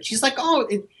in it. She's like,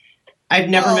 I've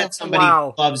never met somebody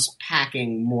who loves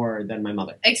packing more than my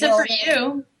mother. Except for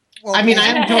you. Well, I mean,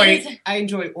 I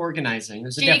enjoy organizing.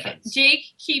 There's a difference. Jake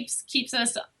keeps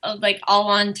us like all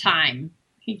on time.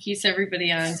 He keeps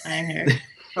everybody on time here.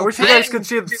 I wish you guys could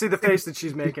see the face that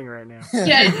she's making right now.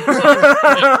 Yeah.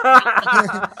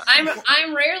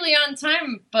 I'm rarely on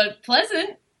time, but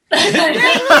pleasant.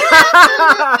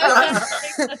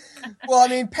 Well, I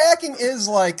mean, packing is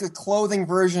like a clothing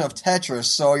version of Tetris,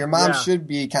 so your mom should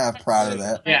be kind of proud of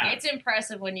that. Yeah, it's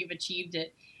impressive when you've achieved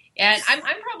it. And I'm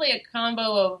probably a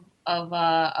combo of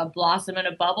a Blossom and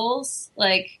a Bubbles.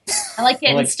 Like, I like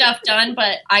getting stuff done,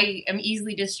 but I am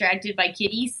easily distracted by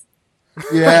kitties.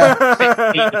 Yeah,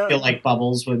 I feel like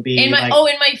Bubbles would be in my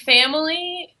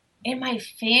family,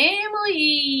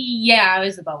 yeah, I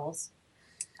was the Bubbles.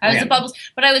 I was the Bubbles,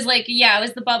 but I was like, I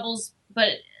was the Bubbles, but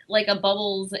like a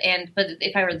Bubbles, but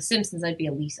if I were the Simpsons, I'd be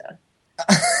a Lisa.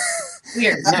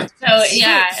 Weird. So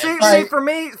yeah. See, for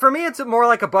me, it's more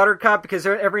like a Buttercup because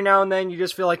every now and then you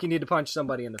just feel like you need to punch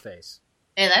somebody in the face.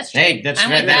 Yeah, that's true. Hey, that's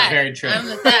very true. I'm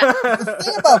with that. The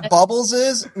thing about Bubbles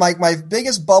is, my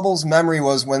biggest Bubbles memory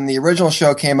was when the original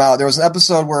show came out. There was an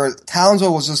episode where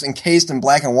Townsville was just encased in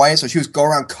black and white, so she was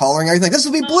going around coloring everything. Like, this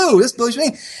will be blue, this will be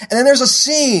pink. And then there's a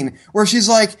scene where she's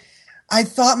like, I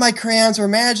thought my crayons were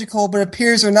magical, but it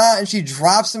appears they're not, and she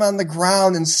drops them on the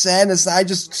ground in sadness, and I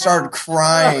just started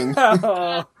crying.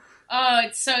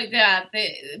 It's so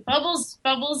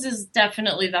Bubbles is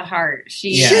definitely the heart.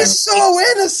 She's so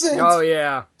innocent. Oh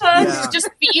yeah. Just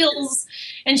feels,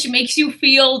 and she makes you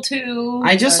feel too.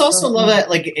 I just also love it.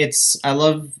 Like I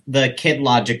love the kid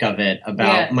logic of it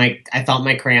about I thought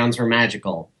my crayons were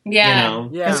magical. Yeah,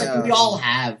 Because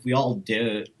we all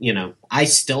do. I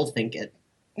still think it.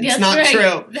 It's That's not right.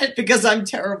 true because I'm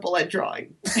terrible at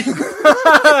drawing.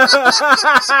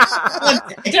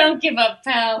 Don't give up,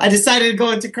 pal. I decided to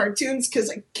go into cartoons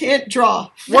because I can't draw.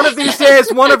 One of these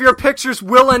days, one of your pictures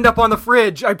will end up on the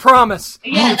fridge. I promise.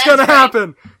 Yeah, it's gonna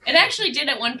happen. It actually did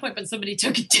at one point, but somebody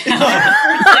took it down.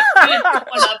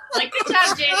 Like, good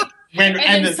job, Jake. And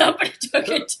then somebody took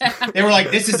it down. They were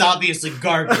like, this is obviously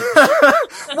garbage.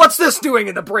 What's this doing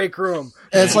in the break room?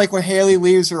 And it's like when Haley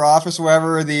leaves her office or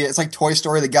whatever, it's like Toy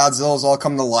Story, the Godzilla's all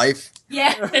come to life.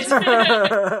 Yeah.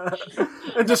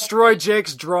 And destroy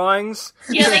Jake's drawings.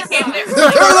 Yeah, they came there. They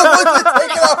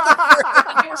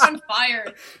were on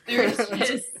fire. They were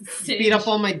just beat up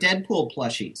all my Deadpool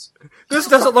plushies. This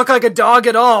doesn't look like a dog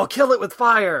at all. Kill it with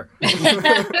fire.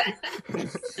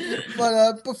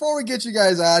 But before we get you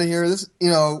guys out of here,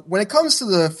 when it comes to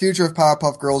the future of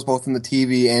Powerpuff Girls, both in the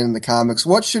TV and in the comics,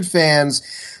 what should fans,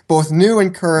 both new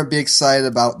and current, be excited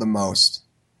about the most?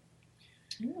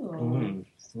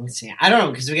 Let's see. I don't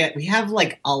know, because we have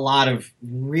like a lot of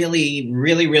really,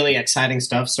 really, really exciting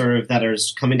stuff sort of that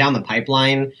is coming down the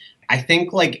pipeline. I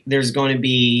think like there's going to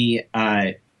be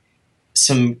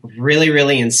some really,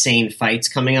 really insane fights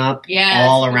coming up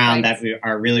all around that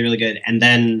are really, really good. And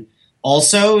then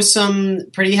also some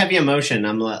pretty heavy emotion.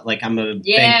 I'm a big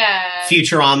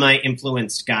Futurama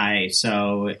influenced guy,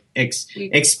 so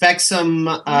expect some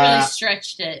really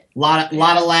stretched it. Lot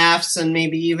of laughs and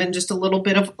maybe even just a little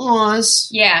bit of awes.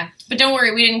 Yeah, but don't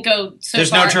worry, we didn't go so There's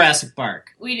far. no Jurassic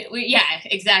Park. We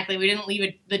exactly. We didn't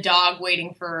leave the dog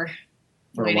waiting for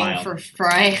a while. for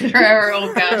Fry forever.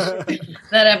 Oh gosh,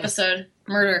 that episode.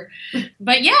 Murder.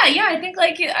 But I think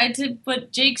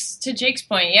to Jake's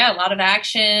point, a lot of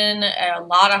action, a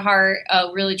lot of heart,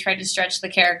 really tried to stretch the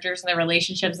characters and their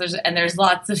relationships. There's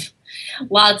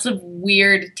lots of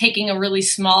weird, taking a really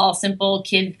small, simple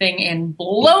kid thing and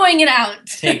blowing it out.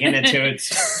 Taking it to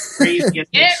its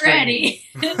craziest Get ready.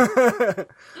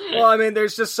 Well, I mean,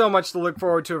 there's just so much to look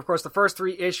forward to. Of course, the first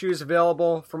 3 issues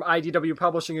available from IDW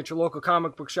Publishing at your local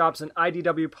comic book shops and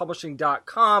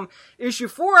IDWpublishing.com. Issue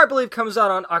 4, I believe, comes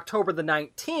out on October the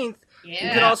 19th. Yeah.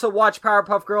 You can also watch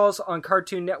Powerpuff Girls on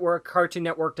Cartoon Network,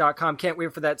 CartoonNetwork.com. Can't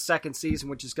wait for that second season,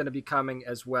 which is going to be coming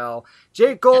as well.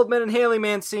 Jake Goldman and Haley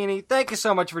Mancini, thank you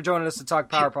so much for joining us to talk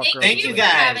Powerpuff Girls. Thank you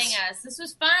guys for having us. This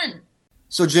was fun.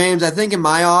 So, James, I think in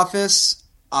my office,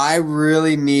 I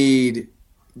really need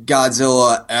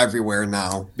Godzilla everywhere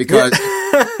now because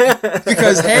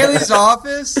Haley's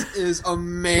office is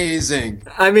amazing.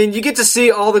 I mean, you get to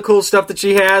see all the cool stuff that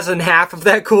she has, and half of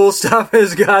that cool stuff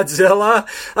is Godzilla.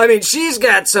 I mean, she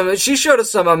showed us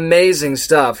some amazing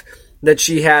stuff that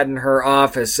she had in her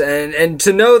office, and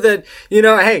to know that,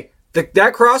 hey,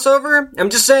 that crossover, I'm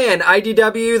just saying,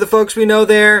 IDW, the folks we know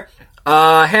there,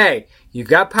 hey, you've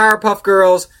got Powerpuff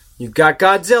Girls, you've got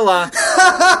Godzilla.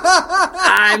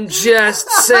 I'm just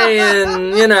saying,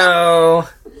 Powerpuff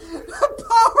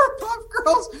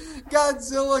Girls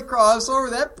Godzilla crossover.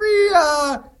 That'd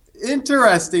be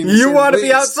interesting. You want to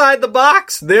be outside the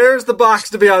box? There's the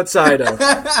box to be outside of.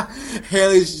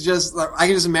 Haley's just, I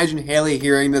can just imagine Haley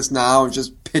hearing this now and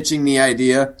just pitching the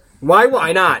idea. Why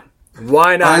not?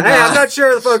 Why not? Hey, I'm not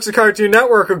sure the folks at Cartoon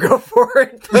Network will go for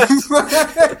it, but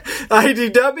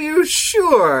IDW,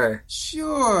 sure.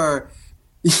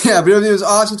 Yeah, but it was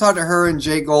awesome to talk to her and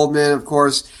Jake Goldman, of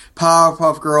course,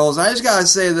 Powerpuff Girls. I just gotta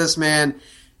say this, man.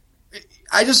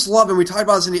 I just love, and we talked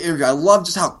about this in the interview, I love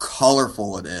just how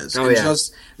colorful it is.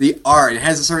 Just the art. It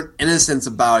has a certain innocence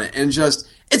about it. And just,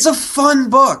 it's a fun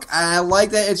book. And I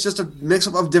like that it's just a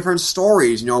mix-up of different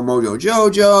stories. Mojo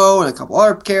Jojo and a couple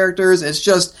other characters. It's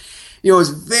just, it's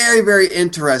very, very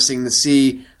interesting to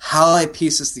see how they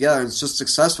piece this together, and it's just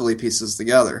successfully pieces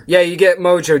together. Yeah, you get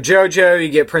Mojo Jojo, you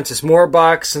get Princess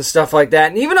Morbucks and stuff like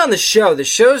that. And even on the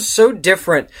show's so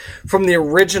different from the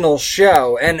original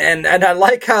show. And I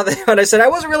like how when I said I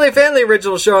wasn't really a fan of the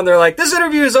original show, and they're like, this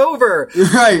interview is over.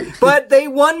 Right. But they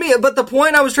won me. But the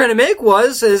point I was trying to make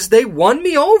is they won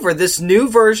me over. This new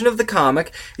version of the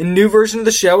comic, a new version of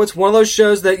the show. It's one of those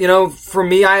shows that, for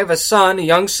me, I have a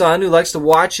young son who likes to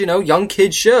watch, young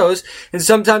kid shows. And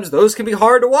sometimes those can be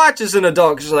hard to watch as an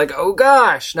adult because you're like, oh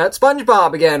gosh, not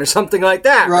SpongeBob again or something like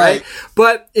that, right?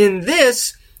 But in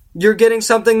this, you're getting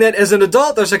something that as an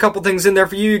adult, there's a couple things in there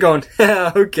for you. You're going,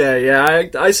 okay, yeah,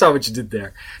 I saw what you did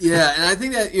there. Yeah, and I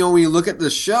think that, when you look at the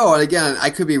show, and again, I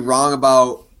could be wrong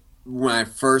about when I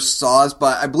first saw this,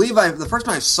 but I believe the first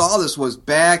time I saw this was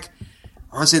back,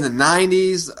 I want to say in the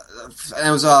 90s, and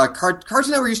it was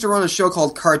Cartoon Network used to run a show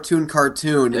called Cartoon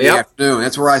in the afternoon.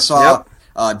 That's where I saw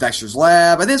Dexter's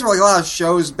Lab. I think it's where a lot of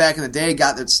shows back in the day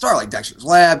got their start, like Dexter's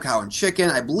Lab, Cow and Chicken.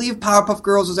 I believe Powerpuff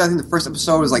Girls was, I think the first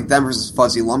episode was like them versus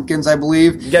Fuzzy Lumpkins, I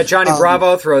believe. You got Johnny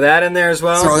Bravo, throw that in there as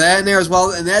well.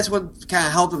 And that's what kind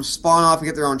of helped them spawn off and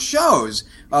get their own shows,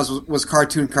 was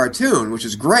Cartoon, which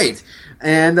is great.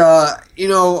 And,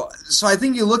 so I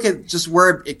think you look at just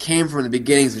where it came from in the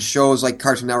beginnings, the shows like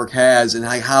Cartoon Network has, and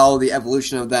how the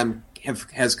evolution of them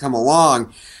has come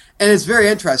along. And it's very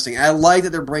interesting. I like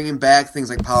that they're bringing back things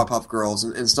like Powerpuff Girls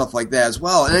and stuff like that as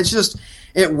well. And it's just,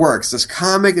 it works. This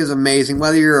comic is amazing.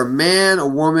 Whether you're a man, a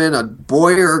woman, a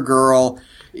boy, or a girl,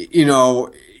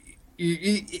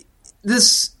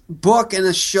 this book and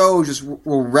the show just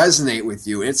will resonate with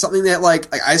you. And it's something that,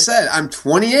 like I said, I'm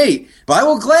 28, but I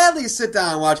will gladly sit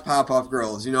down and watch Powerpuff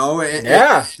Girls, and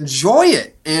enjoy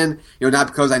it. And, not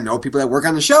because I know people that work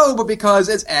on the show, but because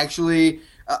it's actually,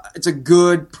 it's a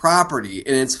good property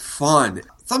and it's fun.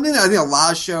 Something that I think a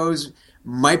lot of shows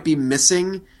might be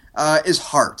missing is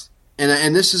heart.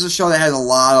 And this is a show that has a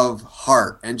lot of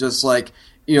heart. And just like,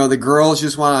 the girls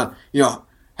just want to,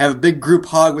 have a big group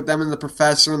hug with them and the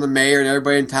professor and the mayor and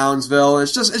everybody in Townsville.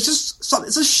 It's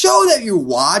a show that you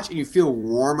watch and you feel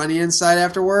warm on the inside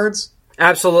afterwards.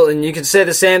 Absolutely, and you can say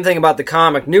the same thing about the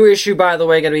comic. New issue, by the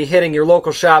way, going to be hitting your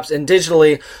local shops and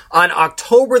digitally on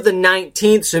October the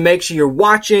 19th, so make sure you're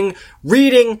watching,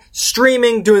 reading,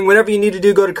 streaming, doing whatever you need to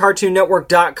do. Go to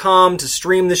CartoonNetwork.com to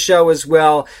stream the show as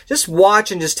well. Just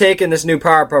watch and just take in this new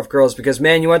Powerpuff Girls because,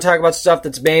 man, you want to talk about stuff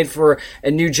that's made for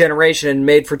a new generation and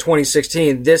made for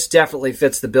 2016. This definitely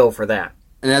fits the bill for that.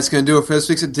 And that's going to do it for this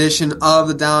week's edition of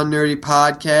the Down Nerdy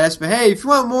Podcast. But hey, if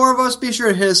you want more of us, be sure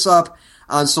to hit us up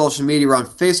on social media. We're on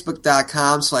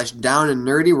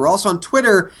Facebook.com/DownandNerdy. We're also on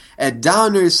Twitter at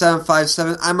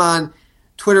DownNerdy757. I'm on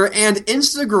Twitter and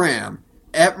Instagram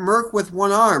at Merc with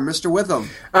one arm, Mr. Witham.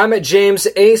 I'm at James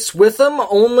Ace Witham,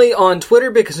 only on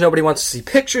Twitter because nobody wants to see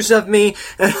pictures of me.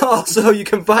 And also you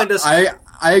can find us... I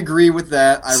agree with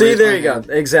that. See, there you go.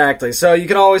 Exactly. So you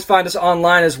can always find us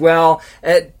online as well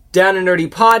at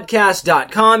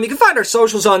downandnerdypodcast.com. You can find our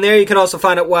socials on there. You can also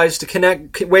find out ways to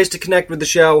connect with the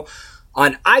show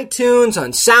on iTunes,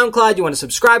 on SoundCloud. You want to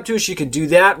subscribe to us, you can do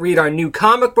that. Read our new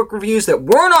comic book reviews that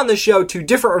weren't on the show, 2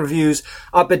 different reviews,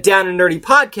 up at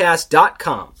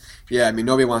downandnerdypodcast.com. Yeah, I mean,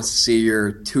 nobody wants to see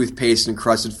your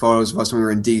toothpaste-encrusted photos of us when we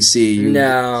were in D.C.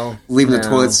 Leaving the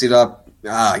toilet seat up.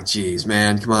 Ah, jeez,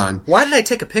 man, come on. Why did I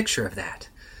take a picture of that?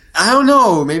 I don't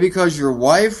know. Maybe because your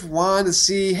wife wanted to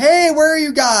see, hey, where are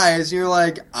you guys? And you're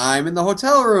like, I'm in the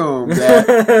hotel room. That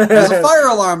has a fire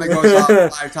alarm that goes off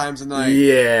 5 times a night.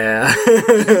 Yeah.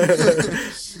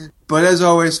 But as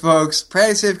always, folks,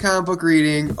 practice safe comic book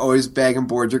reading. Always bag and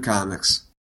board your comics.